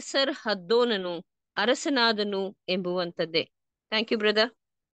ಏಸರ್ ಹದ್ದೋನನು ಅರಸನಾದನು ಎಂಬುವಂತದ್ದೇ. Thank you brother.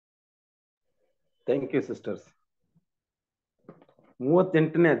 Thank you sisters.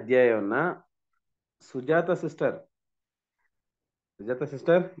 38ನೇ ಅಧ್ಯಾಯವನ್ನ Sujata sister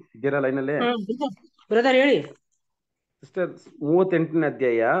ಇದ್ದೀರಾ ಲೈನಲ್ಲಿ? ಬ್ರದರ್ ಹೇಳಿ ಸಿಸ್ಟರ್. 38ನೇ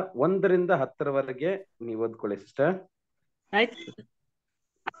ಅಧ್ಯಾಯ 1ರಿಂದ 10ರವರೆಗೆ ನೀವು ಓದ್ಕೊಳ್ಳಿ ಸಿಸ್ಟರ್. ಆಯ್ತು.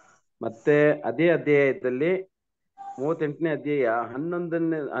 ಮತ್ತೆ ಅದೇ ಅಧ್ಯಾಯದಲ್ಲಿ 38ನೇ ಅಧ್ಯಾಯ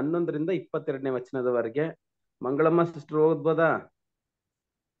 11ರಿಂದ 22ನೇ ವಚನದವರೆಗೆ ಮಂಗಳಮ್ಮ ಸಿಸ್ಟರ್ ಓದ್ಬೋದಾ?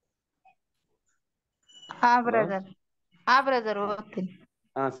 ಹಾ ಬ್ರದರ್ ಓದ್ತೀನಿ.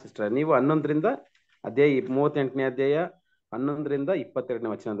 ಹಾ ಸಿಸ್ಟರ್, ನೀವು 38ನೇ ಅಧ್ಯಾಯ 11ರಿಂದ 22ನೇ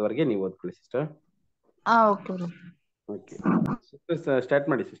ವಚನದವರೆಗೆ ನೀವು ಓದ್ಕೊಳ್ಳಿ ಸಿಸ್ಟರ್. ಓಕೆ ಸಿಸ್ಟರ್, ಸ್ಟಾರ್ಟ್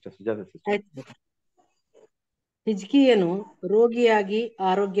ಮಾಡಿ ಸಿಸ್ಟರ್. ಸುಜಾತ ಸಿಸ್ಟರ್. ಆಯ್ತು. ಹಿಜ್ಕೀಯನು ರೋಗಿಯಾಗಿ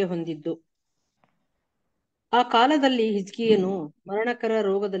ಆರೋಗ್ಯ ಹೊಂದಿದ್ದು. ಆ ಕಾಲದಲ್ಲಿ ಹಿಜ್ಕೀಯನು ಮರಣಕರ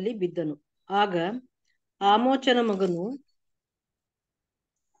ರೋಗದಲ್ಲಿ ಬಿದ್ದನು. ಆಗ ಆಮೋಚನ ಮಗನು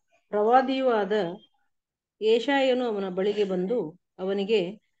ಪ್ರವಾದಿಯೂ ಆದ ಯೆಶಾಯನು ಅವನ ಬಳಿಗೆ ಬಂದು ಅವನಿಗೆ,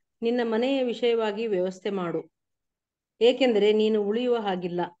 ನಿನ್ನ ಮನೆಯ ವಿಷಯವಾಗಿ ವ್ಯವಸ್ಥೆ ಮಾಡು, ಏಕೆಂದರೆ ನೀನು ಉಳಿಯುವ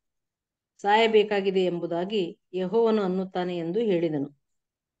ಹಾಗಿಲ್ಲ, ಸಾಯಬೇಕಾಗಿದೆ ಎಂಬುದಾಗಿ ಯೆಹೋವನು ಅನ್ನುತ್ತಾನೆ ಎಂದು ಹೇಳಿದನು.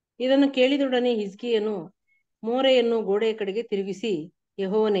 ಇದನ್ನು ಕೇಳಿದೊಡನೆ ಹಿಜ್ಕೀಯನು ಮೋರೆಯನ್ನು ಗೋಡೆಯ ಕಡೆಗೆ ತಿರುಗಿಸಿ,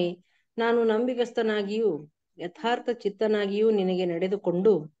 ಯೆಹೋವನೇ, ನಾನು ನಂಬಿಗಸ್ತನಾಗಿಯೂ ಯಥಾರ್ಥ ಚಿತ್ತನಾಗಿಯೂ ನಿನಗೆ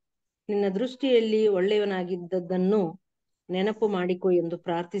ನಡೆದುಕೊಂಡು ನಿನ್ನ ದೃಷ್ಟಿಯಲ್ಲಿ ಒಳ್ಳೆಯವನಾಗಿದ್ದದ್ದನ್ನು ನೆನಪು ಮಾಡಿಕೊ ಎಂದು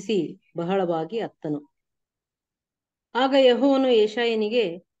ಪ್ರಾರ್ಥಿಸಿ ಬಹಳವಾಗಿ ಅತ್ತನು. ಆಗ ಯೆಹೋವನು ಯೆಶಾಯನಿಗೆ,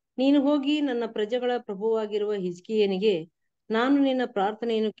 ನೀನು ಹೋಗಿ ನನ್ನ ಪ್ರಜೆಗಳ ಪ್ರಭುವಾಗಿರುವ ಹಿಜ್ಕೀಯನಿಗೆ, ನಾನು ನಿನ್ನ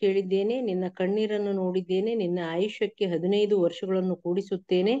ಪ್ರಾರ್ಥನೆಯನ್ನು ಕೇಳಿದ್ದೇನೆ, ನಿನ್ನ ಕಣ್ಣೀರನ್ನು ನೋಡಿದ್ದೇನೆ, ನಿನ್ನ ಆಯುಷ್ಯಕ್ಕೆ 15 ವರ್ಷಗಳನ್ನು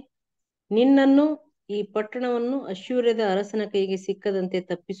ಕೂಡಿಸುತ್ತೇನೆ, ನಿನ್ನನ್ನು ಈ ಪಟ್ಟಣವನ್ನು ಅಶ್ಶೂರ್ಯದ ಅರಸನ ಕೈಗೆ ಸಿಕ್ಕದಂತೆ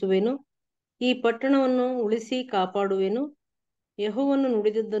ತಪ್ಪಿಸುವೆನು, ಈ ಪಟ್ಟಣವನ್ನು ಉಳಿಸಿ ಕಾಪಾಡುವೆನು, ಯೆಹೋವನು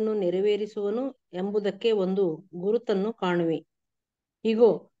ನುಡಿದದ್ದನ್ನು ನೆರವೇರಿಸುವನು ಎಂಬುದಕ್ಕೆ ಒಂದು ಗುರುತನ್ನು ಕಾಣುವೆ.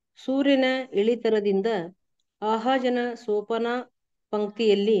 ಇಗೋ, ಸೂರ್ಯನ ಇಳಿತರದಿಂದ ಆಹಾಜನ ಸೋಪಾನ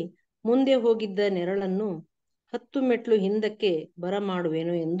ಪಂಕ್ತಿಯಲ್ಲಿ ಮುಂದೆ ಹೋಗಿದ್ದ ನೆರಳನ್ನು 10 ಮೆಟ್ಲು ಹಿಂದಕ್ಕೆ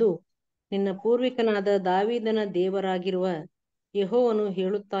ಬರಮಾಡುವೆನು ಎಂದು ನಿನ್ನ ಪೂರ್ವಿಕನಾದ ದಾವೀದನ ದೇವರಾಗಿರುವ ಯೆಹೋವನು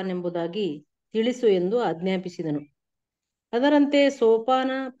ಹೇಳುತ್ತಾನೆಂಬುದಾಗಿ ತಿಳಿಸು ಎಂದು ಆಜ್ಞಾಪಿಸಿದನು. ಅದರಂತೆ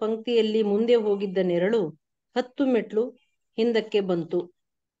ಸೋಪಾನ ಪಂಕ್ತಿಯಲ್ಲಿ ಮುಂದೆ ಹೋಗಿದ್ದ ನೆರಳು 10 ಮೆಟ್ಲು ಹಿಂದಕ್ಕೆ ಬಂತು.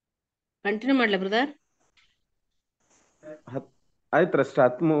 ಕಂಟಿನ್ಯೂ ಮಾಡ್ಲಾ ಬ್ರದರ್? ಆಯ್ತು ಅಷ್ಟ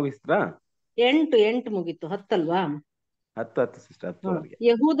 10 ಮುಗಿಸ್ತ್ರಾ? 8 ಮುಗೀತು, 10 ಅಲ್ವಾ? 10 ಸಿಸ್ಟರ್. 10ರವರೆಗೆ.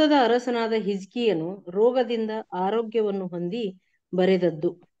 ಯಹೂದದ ಅರಸನಾದ ಹಿಜ್ಕೀಯನು ರೋಗದಿಂದ ಆರೋಗ್ಯವನ್ನು ಹೊಂದಿ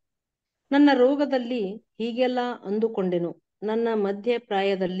ಬರೆದದ್ದು. ನನ್ನ ರೋಗದಲ್ಲಿ ಹೀಗೆಲ್ಲ ಅಂದುಕೊಂಡೆನು, ನನ್ನ ಮಧ್ಯ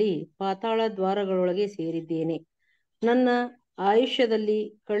ಪ್ರಾಯದಲ್ಲಿ ಪಾತಾಳ ದ್ವಾರಗಳೊಳಗೆ ಸೇರಿದ್ದೇನೆ, ನನ್ನ ಆಯುಷ್ಯದಲ್ಲಿ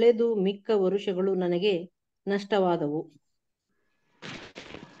ಕಳೆದು ಮಿಕ್ಕ ವರುಷಗಳು ನನಗೆ ನಷ್ಟವಾದವು.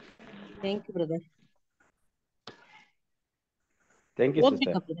 Thank you brother. Thank you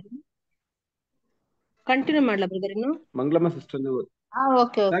sister. Continue ಮಾಡ್ಲಾ ಬ್ರದರ್? ಇನ್ನು ಮಂಗಳಮ್ಮ ಸಿಸ್ಟರ್ ನೀವು.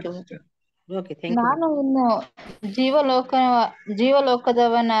 ಓಕೆ. Okay, thank you. ನಾನು ಇನ್ನು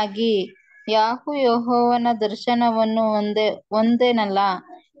ಜೀವಲೋಕದವನಾಗಿ ಯೆಹೋವನ ದರ್ಶನವನ್ನು ಹೊಂದೇನಲ್ಲ,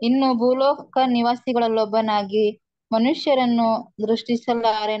 ಇನ್ನು ಭೂಲೋಕ ನಿವಾಸಿಗಳಲ್ಲೊಬ್ಬನಾಗಿ ಮನುಷ್ಯರನ್ನು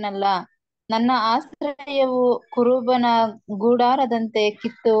ದೃಷ್ಟಿಸಲಾರೆನಲ್ಲ. ನನ್ನ ಆಶ್ರಯವು ಕುರುಬನ ಗೂಡಾರದಂತೆ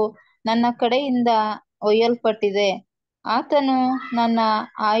ಕಿತ್ತು ನನ್ನ ಕಡೆಯಿಂದ ಒಯ್ಯಲ್ಪಟ್ಟಿದೆ. ಆತನು ನನ್ನ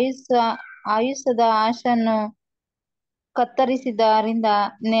ಆಯುಷ್ಯದ ಆಶನ್ನು ಕತ್ತರಿಸಿದ್ದರಿಂದ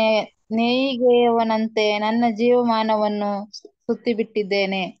ನೇಯಿಗೆಯವನಂತೆ ನನ್ನ ಜೀವಮಾನವನ್ನು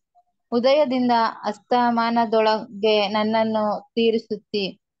ಸುತ್ತಿಬಿಟ್ಟಿದ್ದೇನೆ. ಉದಯದಿಂದ ಅಸ್ತಮಾನದೊಳಗೆ ನನ್ನನ್ನು ತೀರಿಸುತ್ತಿ,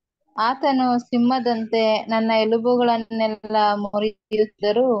 ಆತನು ಸಿಂಹದಂತೆ ನನ್ನ ಎಲುಬುಗಳನ್ನೆಲ್ಲ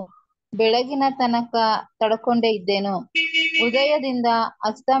ಮುರಿಯುತ್ತಿದ್ದರೂ ಬೆಳಗಿನ ತನಕ ತಡಕೊಂಡೇ ಇದ್ದೆನು. ಉದಯದಿಂದ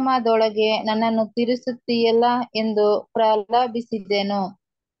ಅಸ್ತಮಾನದೊಳಗೆ ನನ್ನನ್ನು ತೀರಿಸುತ್ತೀಯಲ್ಲ ಎಂದು ಪ್ರಲಾಪಿಸಿದೆನು.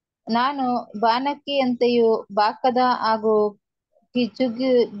 ನಾನು ಬಾನಕ್ಕಿಯಂತೆಯೂ ಬಾಕದ ಹಾಗೂ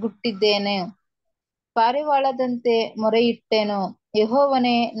ಕಿಚುಗುಟ್ಟಿದ್ದೇನೆ. ಪಾರಿವಾಳದಂತೆ ಮೊರೆಯಿಟ್ಟೆನು,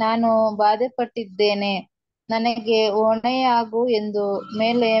 ಯೆಹೋವನೇ, ನಾನು ಬಾಧೆಪಟ್ಟಿದ್ದೇನೆ, ನನಗೆ ಹೊಣೆಯಾಗು ಎಂದು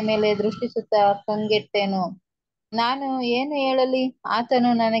ಮೇಲೆ ಮೇಲೆ ದೃಷ್ಟಿಸುತ್ತಾ ಕಂಗೆಟ್ಟೆನು. ನಾನು ಏನು ಹೇಳಲಿ? ಆತನು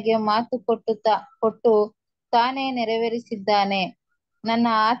ನನಗೆ ಮಾತು ಕೊಟ್ಟು ತಾನೇ ನೆರವೇರಿಸಿದ್ದಾನೆ. ನನ್ನ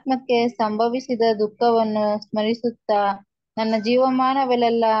ಆತ್ಮಕ್ಕೆ ಸಂಭವಿಸಿದ ದುಃಖವನ್ನು ಸ್ಮರಿಸುತ್ತಾ ನನ್ನ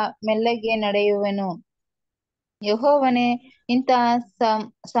ಜೀವಮಾನವೆಲ್ಲ ಮೆಲ್ಲಗೆ ನಡೆಯುವೆನು. ಯೆಹೋವನೇ, ಇಂತಹ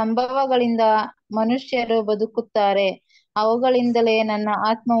ಸಂಭವಗಳಿಂದ ಮನುಷ್ಯರು ಬದುಕುತ್ತಾರೆ, ಅವುಗಳಿಂದಲೇ ನನ್ನ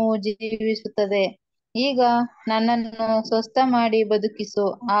ಆತ್ಮವು ಜೀವಿಸುತ್ತದೆ. ಈಗ ನನ್ನನ್ನು ಸ್ವಸ್ಥ ಮಾಡಿ ಬದುಕಿಸು.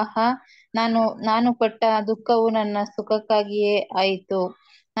 ಆಹಾ, ನಾನು ಪಟ್ಟ ದುಃಖವು ನನ್ನ ಸುಖಕ್ಕಾಗಿಯೇ ಆಯಿತು.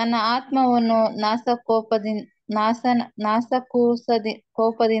 ನನ್ನ ಆತ್ಮವನ್ನು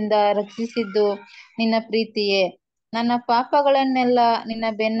ಕೋಪದಿಂದ ರಕ್ಷಿಸಿದ್ದು ನಿನ್ನ ಪ್ರೀತಿಯೇ. ನನ್ನ ಪಾಪಗಳನ್ನೆಲ್ಲ ನಿನ್ನ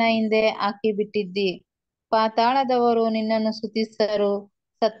ಬೆನ್ನ ಹಿಂದೆ ಹಾಕಿಬಿಟ್ಟಿದ್ದಿ. ಪಾತಾಳದವರು ನಿನ್ನನ್ನು ಸ್ತುತಿಸರು,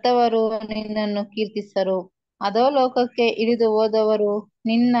 ಸತ್ತವರು ನಿನ್ನನ್ನು ಕೀರ್ತಿಸರು. ಅಧೋಲೋಕಕ್ಕೆ ಇಳಿದು ಹೋದವರು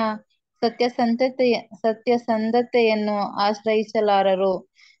ನಿನ್ನ ಸತ್ಯಸಂಧತೆಯನ್ನು ಆಶ್ರಯಿಸಲಾರರು.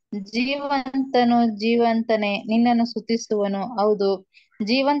 ಜೀವಂತನೇ ನಿನ್ನನ್ನು ಸ್ತುತಿಸುವನು. ಹೌದು,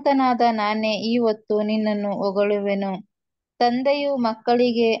 ಜೀವಂತನಾದ ನಾನೇ ಈ ಹೊತ್ತು ನಿನ್ನನ್ನು ಹೊಗಳುವೆನು. ತಂದೆಯು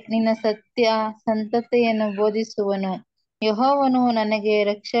ಮಕ್ಕಳಿಗೆ ನಿನ್ನ ಸಂತತೆಯನ್ನು ಬೋಧಿಸುವನು. ಯೆಹೋವನು ನನಗೆ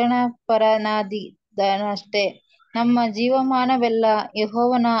ರಕ್ಷಣಾಪರನಾಗಿದ್ದಾನಷ್ಟೆ. ನಮ್ಮ ಜೀವಮಾನವೆಲ್ಲ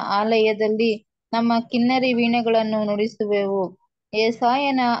ಯೆಹೋವನ ಆಲಯದಲ್ಲಿ ನಮ್ಮ ಕಿನ್ನರಿ ವೀಣೆಗಳನ್ನು ನುಡಿಸುವೆವು.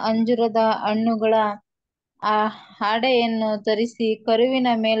 ಯೆಶಾಯನ ಅಂಜೂರದ ಹಣ್ಣುಗಳ ಹಾಡೆಯನ್ನು ತರಿಸಿ ಕರುವಿನ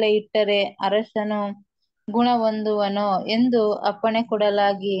ಮೇಲೆ ಇಟ್ಟರೆ ಅರಸನು ಗುಣ ಹೊಂದುವನೋ ಎಂದು ಅಪ್ಪಣೆ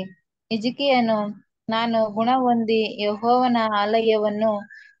ಕೊಡಲಾಗಿ, ಹಿಜ್ಕೀಯನು ನಾನು ಗುಣ ಹೊಂದಿ ಯೆಹೋವನ ಆಲಯವನ್ನು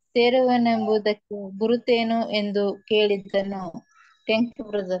ಸೇರುವೆನೆಂಬುದಕ್ಕೆ ಗುರುತೇನು ಎಂದು ಕೇಳಿದನು. Thank you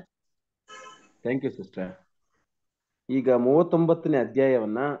brother. Thank you sister. ಈಗ 39ನೇ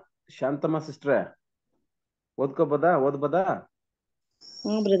ಅಧ್ಯಾಯವನ್ನ ಶಾಂತಮ್ಮ ಸಿಸ್ಟ್ರೆ ಓದ್ಬೋದಾ?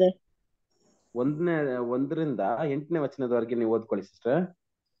 ಬ್ರದರ್. 1ರಿಂದ 8ನೇ ವಚನದವರೆಗೆ ನೀವು ಓದ್ಕೊಳ್ಳಿ ಸಿಸ್ಟರ್.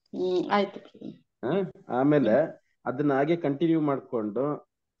 ಆಯ್ತು. ಆಮೇಲೆ ಅದನ್ನ ಹಾಗೆ ಕಂಟಿನ್ಯೂ ಮಾಡ್ಕೊಂಡು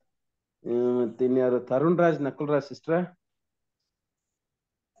ಇನ್ಯಾರು Tarun Raj Nakul Raj sister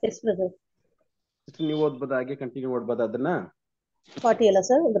brother. Sister ನೀವು ಓದ್ಬೋದಾ? ಹಾಗೆ ಕಂಟಿನ್ಯೂ ಮಾಡ್ಬೋದಾ ಅದನ್ನ? 40 ಅಲ್ಲ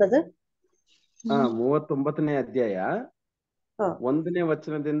ಸರ್ ಬ್ರದರ್? 39ನೇ ಅಧ್ಯಾಯ 1ನೇ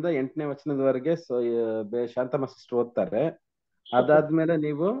ವಚನದಿಂದ 8ನೇ ವಚನದವರೆಗೆ ಶಾಂತಮ್ಮ ಸಿಸ್ಟರ್ ಓದ್ತಾರೆ. ಅದಾದ್ಮೇಲೆ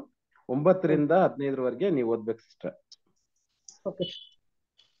ನೀವು 9ರಿಂದ 15ರವರೆಗೆ ನೀವು ಓದ್ಬೇಕು ಸಿಸ್ಟರ್.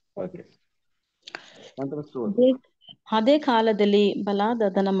 ಓಕೆ. ಅದೇ ಕಾಲದಲ್ಲಿ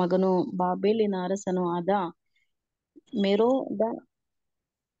ಬಲಾದದನ ಮಗನು ಬಾಬೇಲಿನ ಅರಸನು ಆದ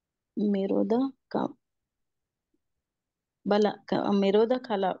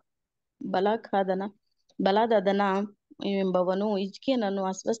ಬಲಾದದನ ಎಂಬವನು ಹಿಜ್ಕೀಯನನ್ನು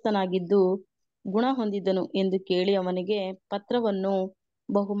ಅಸ್ವಸ್ಥನಾಗಿದ್ದು ಗುಣ ಹೊಂದಿದನು ಎಂದು ಕೇಳಿ ಅವನಿಗೆ ಪತ್ರವನ್ನು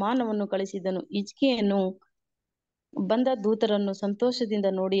ಬಹುಮಾನವನ್ನು ಕಳಿಸಿದನು. ಹಿಜ್ಕೀಯನು ಬಂದ ದೂತರನ್ನು ಸಂತೋಷದಿಂದ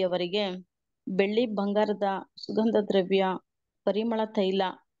ನೋಡಿ ಅವರಿಗೆ ಬೆಳ್ಳಿ ಬಂಗಾರದ ಸುಗಂಧ ದ್ರವ್ಯ, ಪರಿಮಳ ತೈಲ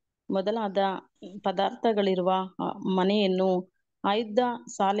ಮೊದಲಾದ ಪದಾರ್ಥಗಳಿರುವ ಮನೆಯನ್ನು, ಆಯುಧ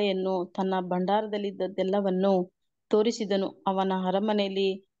ಶಾಲೆಯನ್ನು, ತನ್ನ ಭಂಡಾರದಲ್ಲಿದ್ದದ್ದೆಲ್ಲವನ್ನು ತೋರಿಸಿದನು. ಅವನ ಅರಮನೆಯಲ್ಲಿ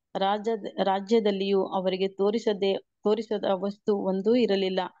ರಾಜ್ಯದಲ್ಲಿಯೂ ಅವರಿಗೆ ತೋರಿಸದ ವಸ್ತು ಒಂದೂ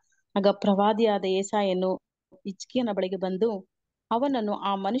ಇರಲಿಲ್ಲ. ಆಗ ಪ್ರವಾದಿಯಾದ ಯೆಶಾಯನು ಹಿಜ್ಕೀಯನ ಬಳಿಗೆ ಬಂದು ಅವನನ್ನು,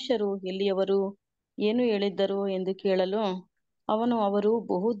 ಆ ಮನುಷ್ಯರು ಎಲ್ಲಿಯವರು, ಏನು ಹೇಳಿದ್ದರು ಎಂದು ಕೇಳಲು ಅವನು, ಅವರು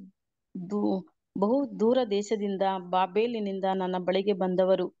ಬಹು ದೂರ ದೇಶದಿಂದ, ಬಾಬೇಲಿನಿಂದ ನನ್ನ ಬಳಿಗೆ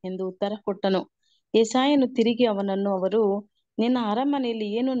ಬಂದವರು ಎಂದು ಉತ್ತರ ಕೊಟ್ಟನು. ಯೆಶಾಯನು ತಿರುಗಿ ಅವನನ್ನು, ಅವರು ನಿನ್ನ ಅರಮನೆಯಲ್ಲಿ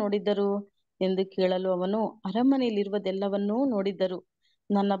ಏನು ನೋಡಿದ್ದರು ಎಂದು ಕೇಳಲು ಅವನು, ಅರಮನೆಯಲ್ಲಿರುವುದೆಲ್ಲವನ್ನೂ ನೋಡಿದ್ದರು.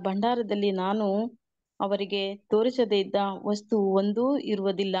 ನನ್ನ ಭಂಡಾರದಲ್ಲಿ ನಾನು ಅವರಿಗೆ ತೋರಿಸದೇ ಇದ್ದ ವಸ್ತು ಒಂದೂ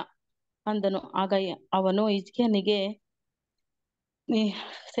ಇರುವುದಿಲ್ಲ ಅಂದನು. ಆಗ ಅವನು ಹಿಜ್ಕೀಯನಿಗೆ,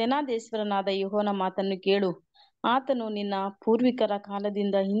 ಸೇನಾಧೀಶ್ವರನಾದ ಯೆಹೋವನ ಮಾತನ್ನು ಕೇಳು. ಆತನು ನಿನ್ನ ಪೂರ್ವಿಕರ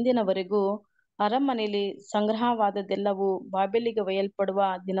ಕಾಲದಿಂದ ಇಂದಿನವರೆಗೂ ಅರಮನೆಯಲ್ಲಿ ಸಂಗ್ರಹವಾದದ್ದೆಲ್ಲವೂ ಬಾಬೆಲಿಗೆ ಒಯ್ಯಲ್ಪಡುವ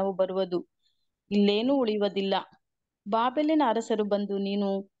ದಿನವು ಬರುವುದು, ಇಲ್ಲೇನೂ ಉಳಿಯುವುದಿಲ್ಲ. ಬಾಬೆಲಿನ ಅರಸರು ಬಂದು ನೀನು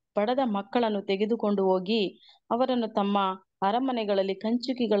ಪಡೆದ ಮಕ್ಕಳನ್ನು ತೆಗೆದುಕೊಂಡು ಹೋಗಿ ಅವರನ್ನು ತಮ್ಮ ಅರಮನೆಗಳಲ್ಲಿ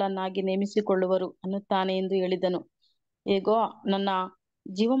ಕಂಚುಕಿಗಳನ್ನಾಗಿ ನೇಮಿಸಿಕೊಳ್ಳುವರು ಅನ್ನುತ್ತಾನೆ ಎಂದು ಹೇಳಿದನು. ಹೇಗೋ ನನ್ನ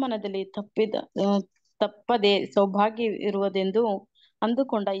ಜೀವಮಾನದಲ್ಲಿ ತಪ್ಪದೆ ಸೌಭಾಗ್ಯವಿರುವುದೆಂದು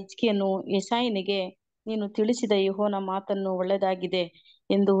ಅಂದುಕೊಂಡ ಹಿಜ್ಕೀಯನು ಯೆಶಾಯನಿಗೆ, ನೀನು ತಿಳಿಸಿದ ಯೆಹೋವನ ಮಾತನ್ನು ಒಳ್ಳೆಯದಾಗಿದೆ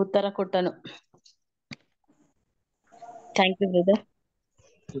ಎಂದು ಉತ್ತರ ಕೊಟ್ಟನು. Thank you brother.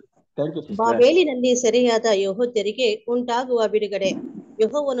 ಬಾಬೇಲಿನಲ್ಲಿ ಸೆರೆಯಾದ ಯೆಹೂದ್ಯರಿಗೆ ಉಂಟಾಗುವ ಬಿಡುಗಡೆ.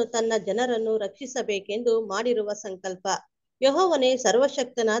 ಯೆಹೋವನು ತನ್ನ ಜನರನ್ನು ರಕ್ಷಿಸಬೇಕೆಂದು ಮಾಡಿರುವ ಸಂಕಲ್ಪ. ಯೆಹೋವನೇ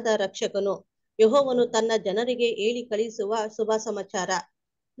ಸರ್ವಶಕ್ತನಾದ ರಕ್ಷಕನು. ಯೆಹೋವನು ತನ್ನ ಜನರಿಗೆ ಹೇಳಿ ಕಳಿಸುವ ಶುಭ ಸಮಾಚಾರ.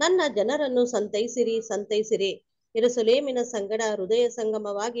 ನನ್ನ ಜನರನ್ನು ಸಂತೈಸಿರಿ, ಯೆರೂಸಲೇಮಿನ ಸಂಗಡ ಹೃದಯ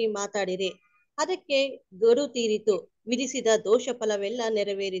ಸಂಗಮವಾಗಿ ಮಾತಾಡಿರಿ. ಅದಕ್ಕೆ ಗಡು ತೀರಿತು, ವಿಧಿಸಿದ ದೋಷ ಫಲವೆಲ್ಲ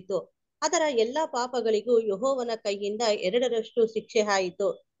ನೆರವೇರಿತು. ಅದರ ಎಲ್ಲಾ ಪಾಪಗಳಿಗೂ ಯೆಹೋವನ ಕೈಯಿಂದ 2ರಷ್ಟು ಶಿಕ್ಷೆ ಆಯಿತು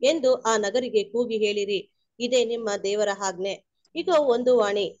ಎಂದು ಆ ನಗರಿಗೆ ಕೂಗಿ ಹೇಳಿರಿ. ಇದೇ ನಿಮ್ಮ ದೇವರ ಆಜ್ಞೆ. ಈಗ ಒಂದು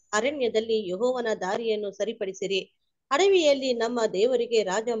ವಾಣಿ, ಅರಣ್ಯದಲ್ಲಿ ಯೆಹೋವನ ದಾರಿಯನ್ನು ಸರಿಪಡಿಸಿರಿ, ಅಡವಿಯಲ್ಲಿ ನಮ್ಮ ದೇವರಿಗೆ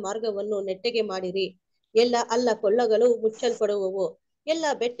ರಾಜ ಮಾರ್ಗವನ್ನು ನೆಟ್ಟಗೆ ಮಾಡಿರಿ. ಎಲ್ಲ ಹಳ್ಳ ಕೊಳ್ಳಗಳು ಮುಚ್ಚಲ್ಪಡುವವು, ಎಲ್ಲ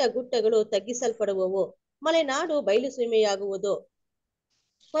ಬೆಟ್ಟ ಗುಡ್ಡಗಳು ತಗ್ಗಿಸಲ್ಪಡುವವು, ಮಲೆನಾಡು ಬಯಲು ಸೀಮೆಯಾಗುವುದು.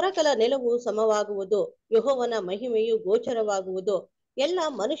 ಹೊರಕಲ ನೆಲವು ಸಮವಾಗುವುದು, ಯೆಹೋವನ ಮಹಿಮೆಯು ಗೋಚರವಾಗುವುದು. ಎಲ್ಲ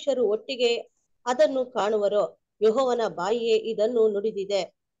ಮನುಷ್ಯರು ಒಟ್ಟಿಗೆ ಅದನ್ನು ಕಾಣುವರು. ಯೆಹೋವನ ಬಾಯಿಯೇ ಇದನ್ನು ನುಡಿದಿದೆ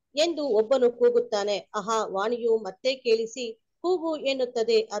ಎಂದು ಒಬ್ಬನು ಕೂಗುತ್ತಾನೆ. ಆಹಾ, ವಾಣಿಯು ಮತ್ತೆ ಕೇಳಿಸಿ ಕೂಗು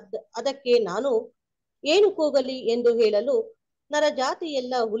ಎನ್ನುತ್ತದೆ. ಅದಕ್ಕೆ ನಾನು ಏನು ಕೂಗಲಿ ಎಂದು ಹೇಳಲು, ನರಜಾತಿ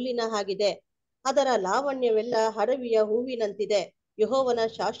ಎಲ್ಲ ಹುಲ್ಲಿನ ಹಾಗಿದೆ, ಅದರ ಲಾವಣ್ಯವೆಲ್ಲ ಹಡವಿಯ ಹೂವಿನಂತಿದೆ. ಯೆಹೋವನ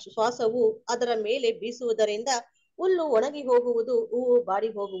ಶ್ವಾಸವು ಅದರ ಮೇಲೆ ಬೀಸುವುದರಿಂದ ಹುಲ್ಲು ಒಣಗಿ ಹೋಗುವುದು, ಹೂವು ಬಾಡಿ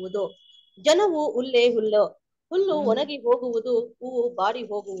ಹೋಗುವುದು. ಜನವು ಹುಲ್ಲೇ ಹುಲ್ಲು, ಹುಲ್ಲು ಒಣಗಿ ಹೋಗುವುದು, ಹೂವು ಬಾಡಿ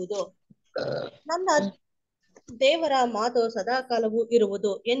ಹೋಗುವುದು. ನನ್ನ ದೇವರ ಮಾತು ಸದಾಕಾಲವೂ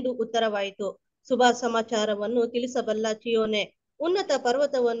ಇರುವುದು ಎಂದು ಉತ್ತರವಾಯಿತು. ಶುಭ ಸಮಾಚಾರವನ್ನು ತಿಳಿಸಬಲ್ಲ ಚಿಯೋನೆ, ಉನ್ನತ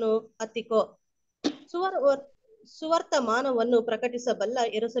ಪರ್ವತವನ್ನು ಹತ್ತಿಕೋ. ಸುವರ್ತಮಾನವನ್ನು ಪ್ರಕಟಿಸಬಲ್ಲ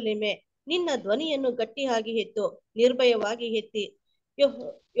ಯೆರೂಸಲೇಮೇ, ನಿನ್ನ ಧ್ವನಿಯನ್ನು ಗಟ್ಟಿಯಾಗಿ ಎತ್ತು, ನಿರ್ಭಯವಾಗಿ ಎತ್ತಿ.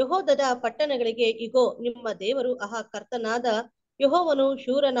 ಯೆಹೂದದ ಪಟ್ಟಣಗಳಿಗೆ, ಇಗೋ ನಿಮ್ಮ ದೇವರು, ಕರ್ತನಾದ ಯೆಹೋವನು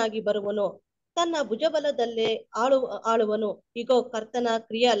ಶೂರನಾಗಿ ಬರುವನು, ತನ್ನ ಭುಜಬಲದಲ್ಲೇ ಆಳುವನು. ಇಗೋ, ಕರ್ತನ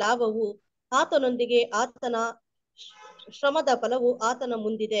ಕ್ರಿಯಾ ಲಾಭವು ಆತನೊಂದಿಗೆ, ಆತನ ಶ್ರಮದ ಫಲವು ಆತನ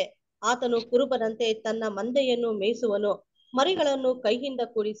ಮುಂದಿದೆ. ಆತನು ಕುರುಬನಂತೆ ತನ್ನ ಮಂದೆಯನ್ನು ಮೇಯಿಸುವನು, ಮರಿಗಳನ್ನು ಕೈಯಿಂದ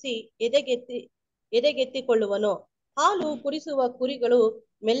ಕೂಡಿಸಿ ಎದೆಗೆತ್ತಿಕೊಳ್ಳುವನು. ಹಾಲು ಕುಡಿಸುವ ಕುರಿಗಳು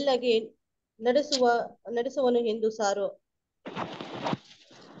ಮೆಲ್ಲಗೆ ನಡೆಸುವನು ಎಂದು ಸಾರು.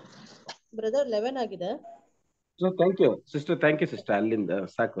 ಬ್ರದರ್ 11 ಆಗಿದೆ. Thank you sister. ಅಲ್ಲಿಂದ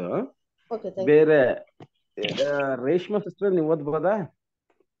ಸಾಕು. ಓಕೆ, ಬೇರೆ ರೇಷ್ಮಾ ಸಿಸ್ಟರ್ ನೀವು ಓದ್ಬೋದಾ?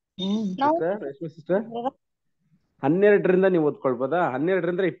 ರೇಷ್ಮಾ ಸಿಸ್ಟರ್ 12ರಿಂದ ನೀವು ಓದ್ಕೊಳ್ಬೋದಾ?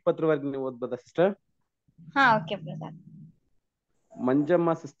 12ರಿಂದ 20ರವರೆಗೆ ನೀವು ಓದ್ಬೋದಾ ಸಿಸ್ಟರ್? ಹಾ, ಓಕೆ ಬ್ರದರ್. ಮಂಜಮ್ಮ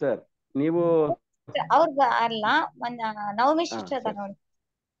ಸಿಸ್ಟರ್ ನೀವು ಅವ್ರದ್ದು ಅಲ್ಲ, ನವಮಿ ಸಿಸ್ಟರ್ ನೋಡಿ.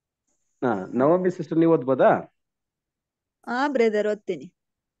 ನವಮಿ ಸಿಸ್ಟರ್ ನೀವು ಓದ್ಬೋದಾ? ಹಾ ಬ್ರದರ್, ಓದ್ತೀನಿ.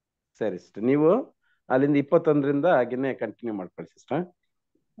 ಸರಿ ಸಿಸ್ಟರ್, ನೀವು ಅಲ್ಲಿಂದ 21ರಿಂದ ಹಾಗೇನೆ ಕಂಟಿನ್ಯೂ ಮಾಡ್ಕೊಳ್ಳಿ ಸಿಸ್ಟರ್.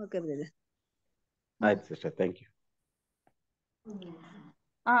 Okay brother. ಆಯ್ತು ಸಿಸ್ಟರ್, ಥ್ಯಾಂಕ್ ಯು.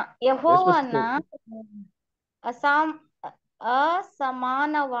 ಯೆಹೋವನ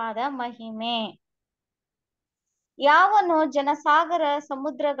ಅಸಮಾನವಾದ ಮಹಿಮೆ. ಯಾವನು ಜನಸಾಗರ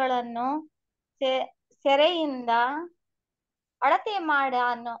ಸಮುದ್ರಗಳನ್ನು ಸೆರೆಯಿಂದ ಅಳತೆ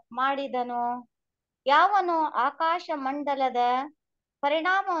ಮಾಡಿದನು? ಯಾವನು ಆಕಾಶ ಮಂಡಲದ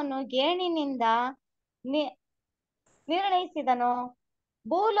ಪರಿಣಾಮವನ್ನು ಗೇಣಿನಿಂದ ನಿರ್ಣಯಿಸಿದನು?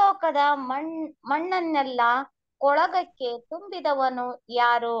 ಭೂಲೋಕದ ಮಣ್ಣನ್ನೆಲ್ಲ ಕೊಳಗಕ್ಕೆ ತುಂಬಿದವನು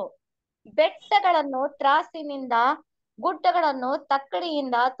ಯಾರು? ಬೆಟ್ಟಗಳನ್ನು ತ್ರಾಸಿನಿಂದ, ಗುಡ್ಡಗಳನ್ನು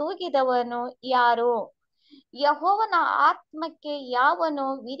ತಕ್ಕಡಿಯಿಂದ ತೂಗಿದವನು ಯಾರು? ಯೆಹೋವನ ಆತ್ಮಕ್ಕೆ ಯಾವನು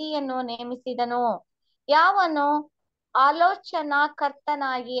ವಿಧಿಯನ್ನು ನೇಮಿಸಿದನು? ಯಾವನು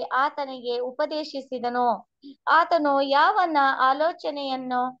ಆಲೋಚನಾಕರ್ತನಾಗಿ ಆತನಿಗೆ ಉಪದೇಶಿಸಿದನು? ಆತನು ಯಾವನ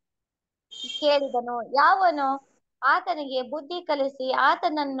ಆಲೋಚನೆಯನ್ನು ಕೇಳಿದನು? ಯಾವನು ಆತನಿಗೆ ಬುದ್ಧಿ ಕಲಿಸಿ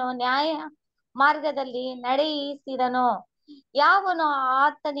ಆತನನ್ನು ನ್ಯಾಯ ಮಾರ್ಗದಲ್ಲಿ ನಡೆಯಿಸಿದನು? ಯಾವನು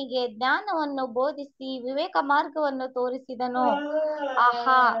ಆತನಿಗೆ ಜ್ಞಾನವನ್ನು ಬೋಧಿಸಿ ವಿವೇಕ ಮಾರ್ಗವನ್ನು ತೋರಿಸಿದನು?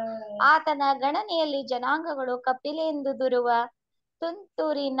 ಆತನ ಗಣನೆಯಲ್ಲಿ ಜನಾಂಗಗಳು ಕಪಿಲೆಂದುದುರುವ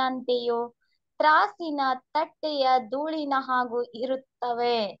ತುಂತುರಿನಂತೆಯೂ ತ್ರಾಸಿನ ತಟ್ಟೆಯ ಧೂಳಿನ ಹಾಗೂ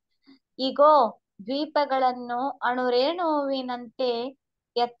ಇರುತ್ತವೆ. ಇಗೋ, ದ್ವೀಪಗಳನ್ನು ಅಣುರೇಣುವಿನಂತೆ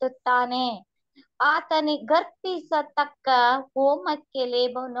ಎತ್ತುತ್ತಾನೆ. ಗರ್ಭಿಸತಕ್ಕ ಹೋಮಕ್ಕೆ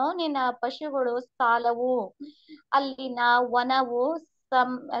ಲೆಬನೋನಿನ ಪಶುಗಳು ಸಾಲವು, ಅಲ್ಲಿನ ವನವು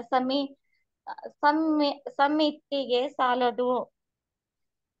ಸಮಿತಿಗೆ ಸಾಲದು.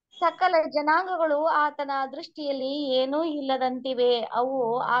 ಸಕಲ ಜನಾಂಗಗಳು ಆತನ ದೃಷ್ಟಿಯಲ್ಲಿ ಏನೂ ಇಲ್ಲದಂತಿವೆ, ಅವು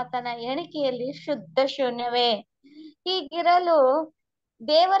ಆತನ ಎಣಿಕೆಯಲ್ಲಿ ಶುದ್ಧ ಶೂನ್ಯವೇ. ಹೀಗಿರಲು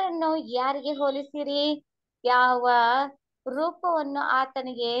ದೇವರನ್ನು ಯಾರಿಗೆ ಹೋಲಿಸಿರಿ? ಯಾವ ರೂಪವನ್ನು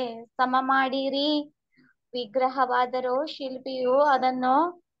ಆತನಿಗೆ ಸಮ ಮಾಡಿರಿ? ವಿಗ್ರಹವಾದರೋ ಶಿಲ್ಪಿಯು ಅದನ್ನು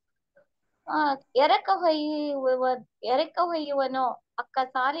ಎರಕ ಹೊಯ್ಯುವನು,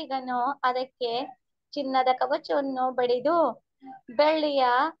 ಅಕ್ಕಸಾಲಿಗನು ಅದಕ್ಕೆ ಚಿನ್ನದ ಕವಚವನ್ನು ಬಡಿದು ಬೆಳ್ಳಿಯ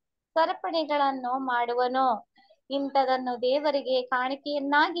ಸರಪಣಿಗಳನ್ನು ಮಾಡುವನು. ಇಂಥದನ್ನು ದೇವರಿಗೆ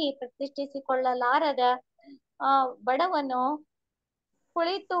ಕಾಣಿಕೆಯನ್ನಾಗಿ ಪ್ರತಿಷ್ಠಿಸಿಕೊಳ್ಳಲಾರದ ಬಡವನು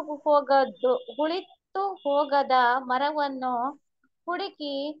ಹುಳಿತು ಹೋಗದ ಮರವನ್ನು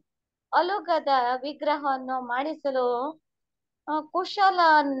ಹುಡುಕಿ ಅಲುಗದ ವಿಗ್ರಹವನ್ನು ಮಾಡಿಸಲು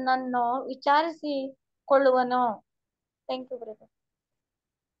ಕುಶಲನನ್ನು ವಿಚಾರಿಸಿಕೊಳ್ಳುವನು. Thank you brother.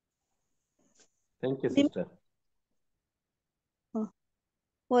 Thank you sister.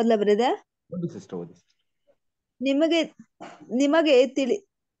 ಓದ್ಲಾ brother? ಓದಿ ಸಿಸ್ಟರ್, ಓದಿ. ನಿಮಗೆ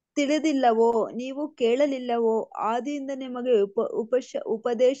ತಿಳಿದಿಲ್ಲವೋ? ನೀವು ಕೇಳಲಿಲ್ಲವೋ? ಆದಿಯಿಂದ ನಿಮಗೆ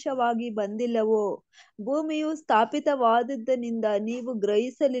ಉಪದೇಶವಾಗಿ ಬಂದಿಲ್ಲವೋ? ಭೂಮಿಯು ಸ್ಥಾಪಿತವಾದದ್ದರಿಂದ ನೀವು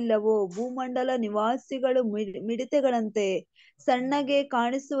ಗ್ರಹಿಸಲಿಲ್ಲವೋ? ಭೂಮಂಡಲ ನಿವಾಸಿಗಳು ಮಿಡತೆಗಳಂತೆ ಸಣ್ಣಗೆ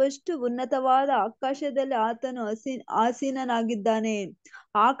ಕಾಣಿಸುವಷ್ಟು ಉನ್ನತವಾದ ಆಕಾಶದಲ್ಲಿ ಆತನು ಆಸೀನನಾಗಿದ್ದಾನೆ.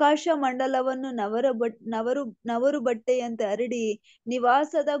 ಆಕಾಶ ಮಂಡಲವನ್ನು ನವರು ಬಟ್ಟೆಯಂತೆ ಹರಡಿ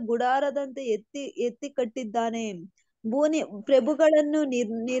ನಿವಾಸದ ಗುಡಾರದಂತೆ ಎತ್ತಿ ಕಟ್ಟಿದ್ದಾನೆ. ಪ್ರಭುಗಳನ್ನು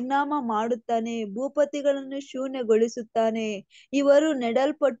ನಿರ್ನಾಮ ಮಾಡುತ್ತಾನೆ, ಭೂಪತಿಗಳನ್ನು ಶೂನ್ಯಗೊಳಿಸುತ್ತಾನೆ. ಇವರು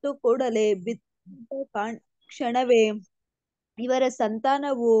ನೆಡಲ್ಪಟ್ಟು ಕೂಡಲೇ ಬಿದ್ದ ಕ್ಷಣವೇ ಇವರ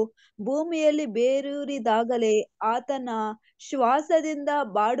ಸಂತಾನವು ಭೂಮಿಯಲ್ಲಿ ಬೇರೂರಿದಾಗಲೇ ಆತನ ಶ್ವಾಸದಿಂದ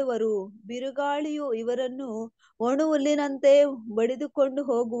ಬಾಡುವರು. ಬಿರುಗಾಳಿಯು ಇವರನ್ನು ಒಣ ಹುಲ್ಲಿನಂತೆ ಬಡಿದುಕೊಂಡು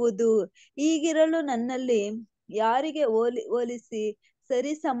ಹೋಗುವುದು. ಹೀಗಿರಲು ನನ್ನಲ್ಲಿ ಯಾರಿಗೆ ಹೋಲಿಸಿ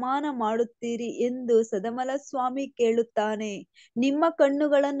ಸರಿ ಸಮಾನ ಮಾಡುತ್ತೀರಿ ಎಂದು ಸದಮಲ ಸ್ವಾಮಿ ಕೇಳುತ್ತಾನೆ. ನಿಮ್ಮ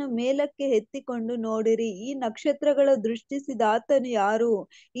ಕಣ್ಣುಗಳನ್ನು ಮೇಲಕ್ಕೆ ಎತ್ತಿಕೊಂಡು ನೋಡಿರಿ. ಈ ನಕ್ಷತ್ರಗಳ ದೃಷ್ಟಿಸಿದಾತನು ಯಾರು?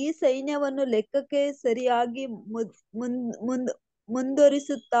 ಈ ಸೈನ್ಯವನ್ನು ಲೆಕ್ಕಕ್ಕೆ ಸರಿಯಾಗಿ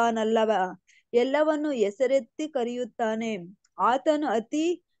ಮುಂದುವರಿಸುತ್ತಾನಲ್ಲವ? ಎಲ್ಲವನ್ನು ಹೆಸರೆತ್ತಿ ಕರೆಯುತ್ತಾನೆ. ಆತನು ಅತಿ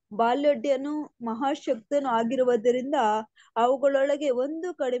ಬಲಾಢ್ಯನೂ ಮಹಾಶಕ್ತನೂ ಆಗಿರುವುದರಿಂದ ಅವುಗಳೊಳಗೆ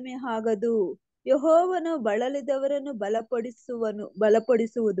ಒಂದು ಕಡಿಮೆ ಆಗದು. ಯೆಹೋವನು ಬಳಲಿದವರನ್ನು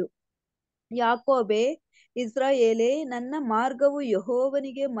ಬಲಪಡಿಸುವುದು. ಯಾಕೋಬೇ, ಇಸ್ರಾಯೇಲೇ, ನನ್ನ ಮಾರ್ಗವು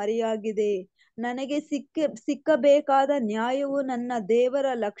ಯೆಹೋವನಿಗೆ ಮರೆಯಾಗಿದೆ. ನನಗೆ ಸಿಕ್ಕಬೇಕಾದ ನ್ಯಾಯವು ನನ್ನ ದೇವರ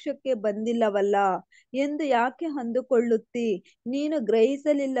ಲಕ್ಷ್ಯಕ್ಕೆ ಬಂದಿಲ್ಲವಲ್ಲ ಎಂದು ಯಾಕೆ ಅಂದುಕೊಳ್ಳುತ್ತೀ? ನೀನು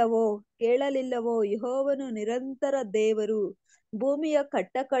ಗ್ರಹಿಸಲಿಲ್ಲವೋ? ಕೇಳಲಿಲ್ಲವೋ? ಯೆಹೋವನು ನಿರಂತರ ದೇವರು, ಭೂಮಿಯ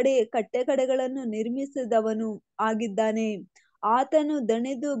ಕಟ್ಟಕಡೆಗಳನ್ನು ನಿರ್ಮಿಸಿದವನು ಆಗಿದ್ದಾನೆ. ಆತನು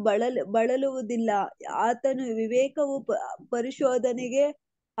ದಣಿದು ಬಳಲುವುದಿಲ್ಲ. ಆತನ ವಿವೇಕವು ಪರಿಶೋಧನೆಗೆ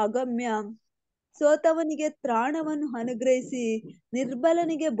ಅಗಮ್ಯ. ಸೋತವನಿಗೆ ತ್ರಾಣವನ್ನು ಅನುಗ್ರಹಿಸಿ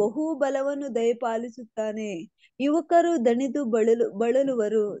ನಿರ್ಬಲನಿಗೆ ಬಹು ಬಲವನ್ನು ದಯಪಾಲಿಸುತ್ತಾನೆ. ಯುವಕರು ದಣಿದು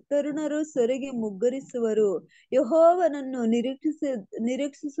ಬಳಲುವರು, ತರುಣರು ಸೊರಗಿ ಮುಗ್ಗರಿಸುವರು. ಯೆಹೋವನನ್ನು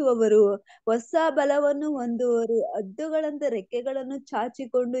ನಿರೀಕ್ಷಿಸುವವರು ಹೊಸ ಬಲವನ್ನು ಹೊಂದುವರು. ಹದ್ದುಗಳಂತೆ ರೆಕ್ಕೆಗಳನ್ನು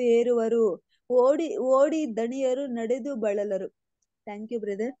ಚಾಚಿಕೊಂಡು ಏರುವರು. ಓಡಿ ದಣಿಯರು, ನಡೆದು ಬಳಲರು. Thank you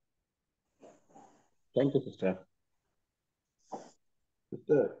brother. Thank you sister.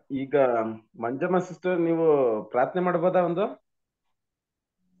 Sister, ಈಗ ಮಂಜಮ್ಮ ಸಿಸ್ಟರ್, ನೀವು ಪ್ರಾರ್ಥನೆ ಮಾಡಬಹುದಾ? ಒಂದು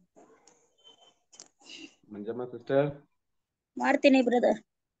ಮಂಜಮ್ಮ ಸಿಸ್ಟರ್ ಮಾಡ್ತೀನಿ ಬ್ರದರ್.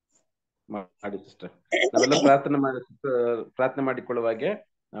 ಮಾಡಿ ಸಿಸ್ಟರ್. ನಾವೆಲ್ಲ ಪ್ರಾರ್ಥನೆ ಮಾಡಿಕೊಳ್ಳುವಾಗೆ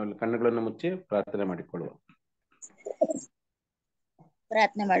ನಾವೆಲ್ಲ ಕಣ್ಣುಗಳನ್ನು ಮುಚ್ಚಿ ಪ್ರಾರ್ಥನೆ ಮಾಡಿಕೊಳ್ಳುವ.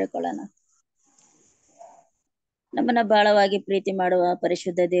 ಪ್ರಾರ್ಥನೆ ಮಾಡಿಕೊಳ್ಳೋಣ. ನಮ್ಮನ್ನ ಬಹಳವಾಗಿ ಪ್ರೀತಿ ಮಾಡುವ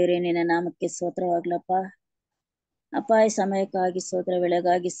ಪರಿಶುದ್ಧ ದೇವರೇ, ನಿನ್ನ ನಾಮಕ್ಕೆ ಸ್ತೋತ್ರವಾಗ್ಲಪ್ಪ. ಅಪ್ಪ, ಈ ಸಮಯಕ್ಕಾಗಿ ಸ್ತೋತ್ರ,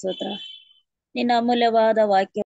 ವೇಳೆಗಾಗಿ ಸ್ತೋತ್ರ. ನಿನ್ನ ಅಮೂಲ್ಯವಾದ ವಾಕ್ಯ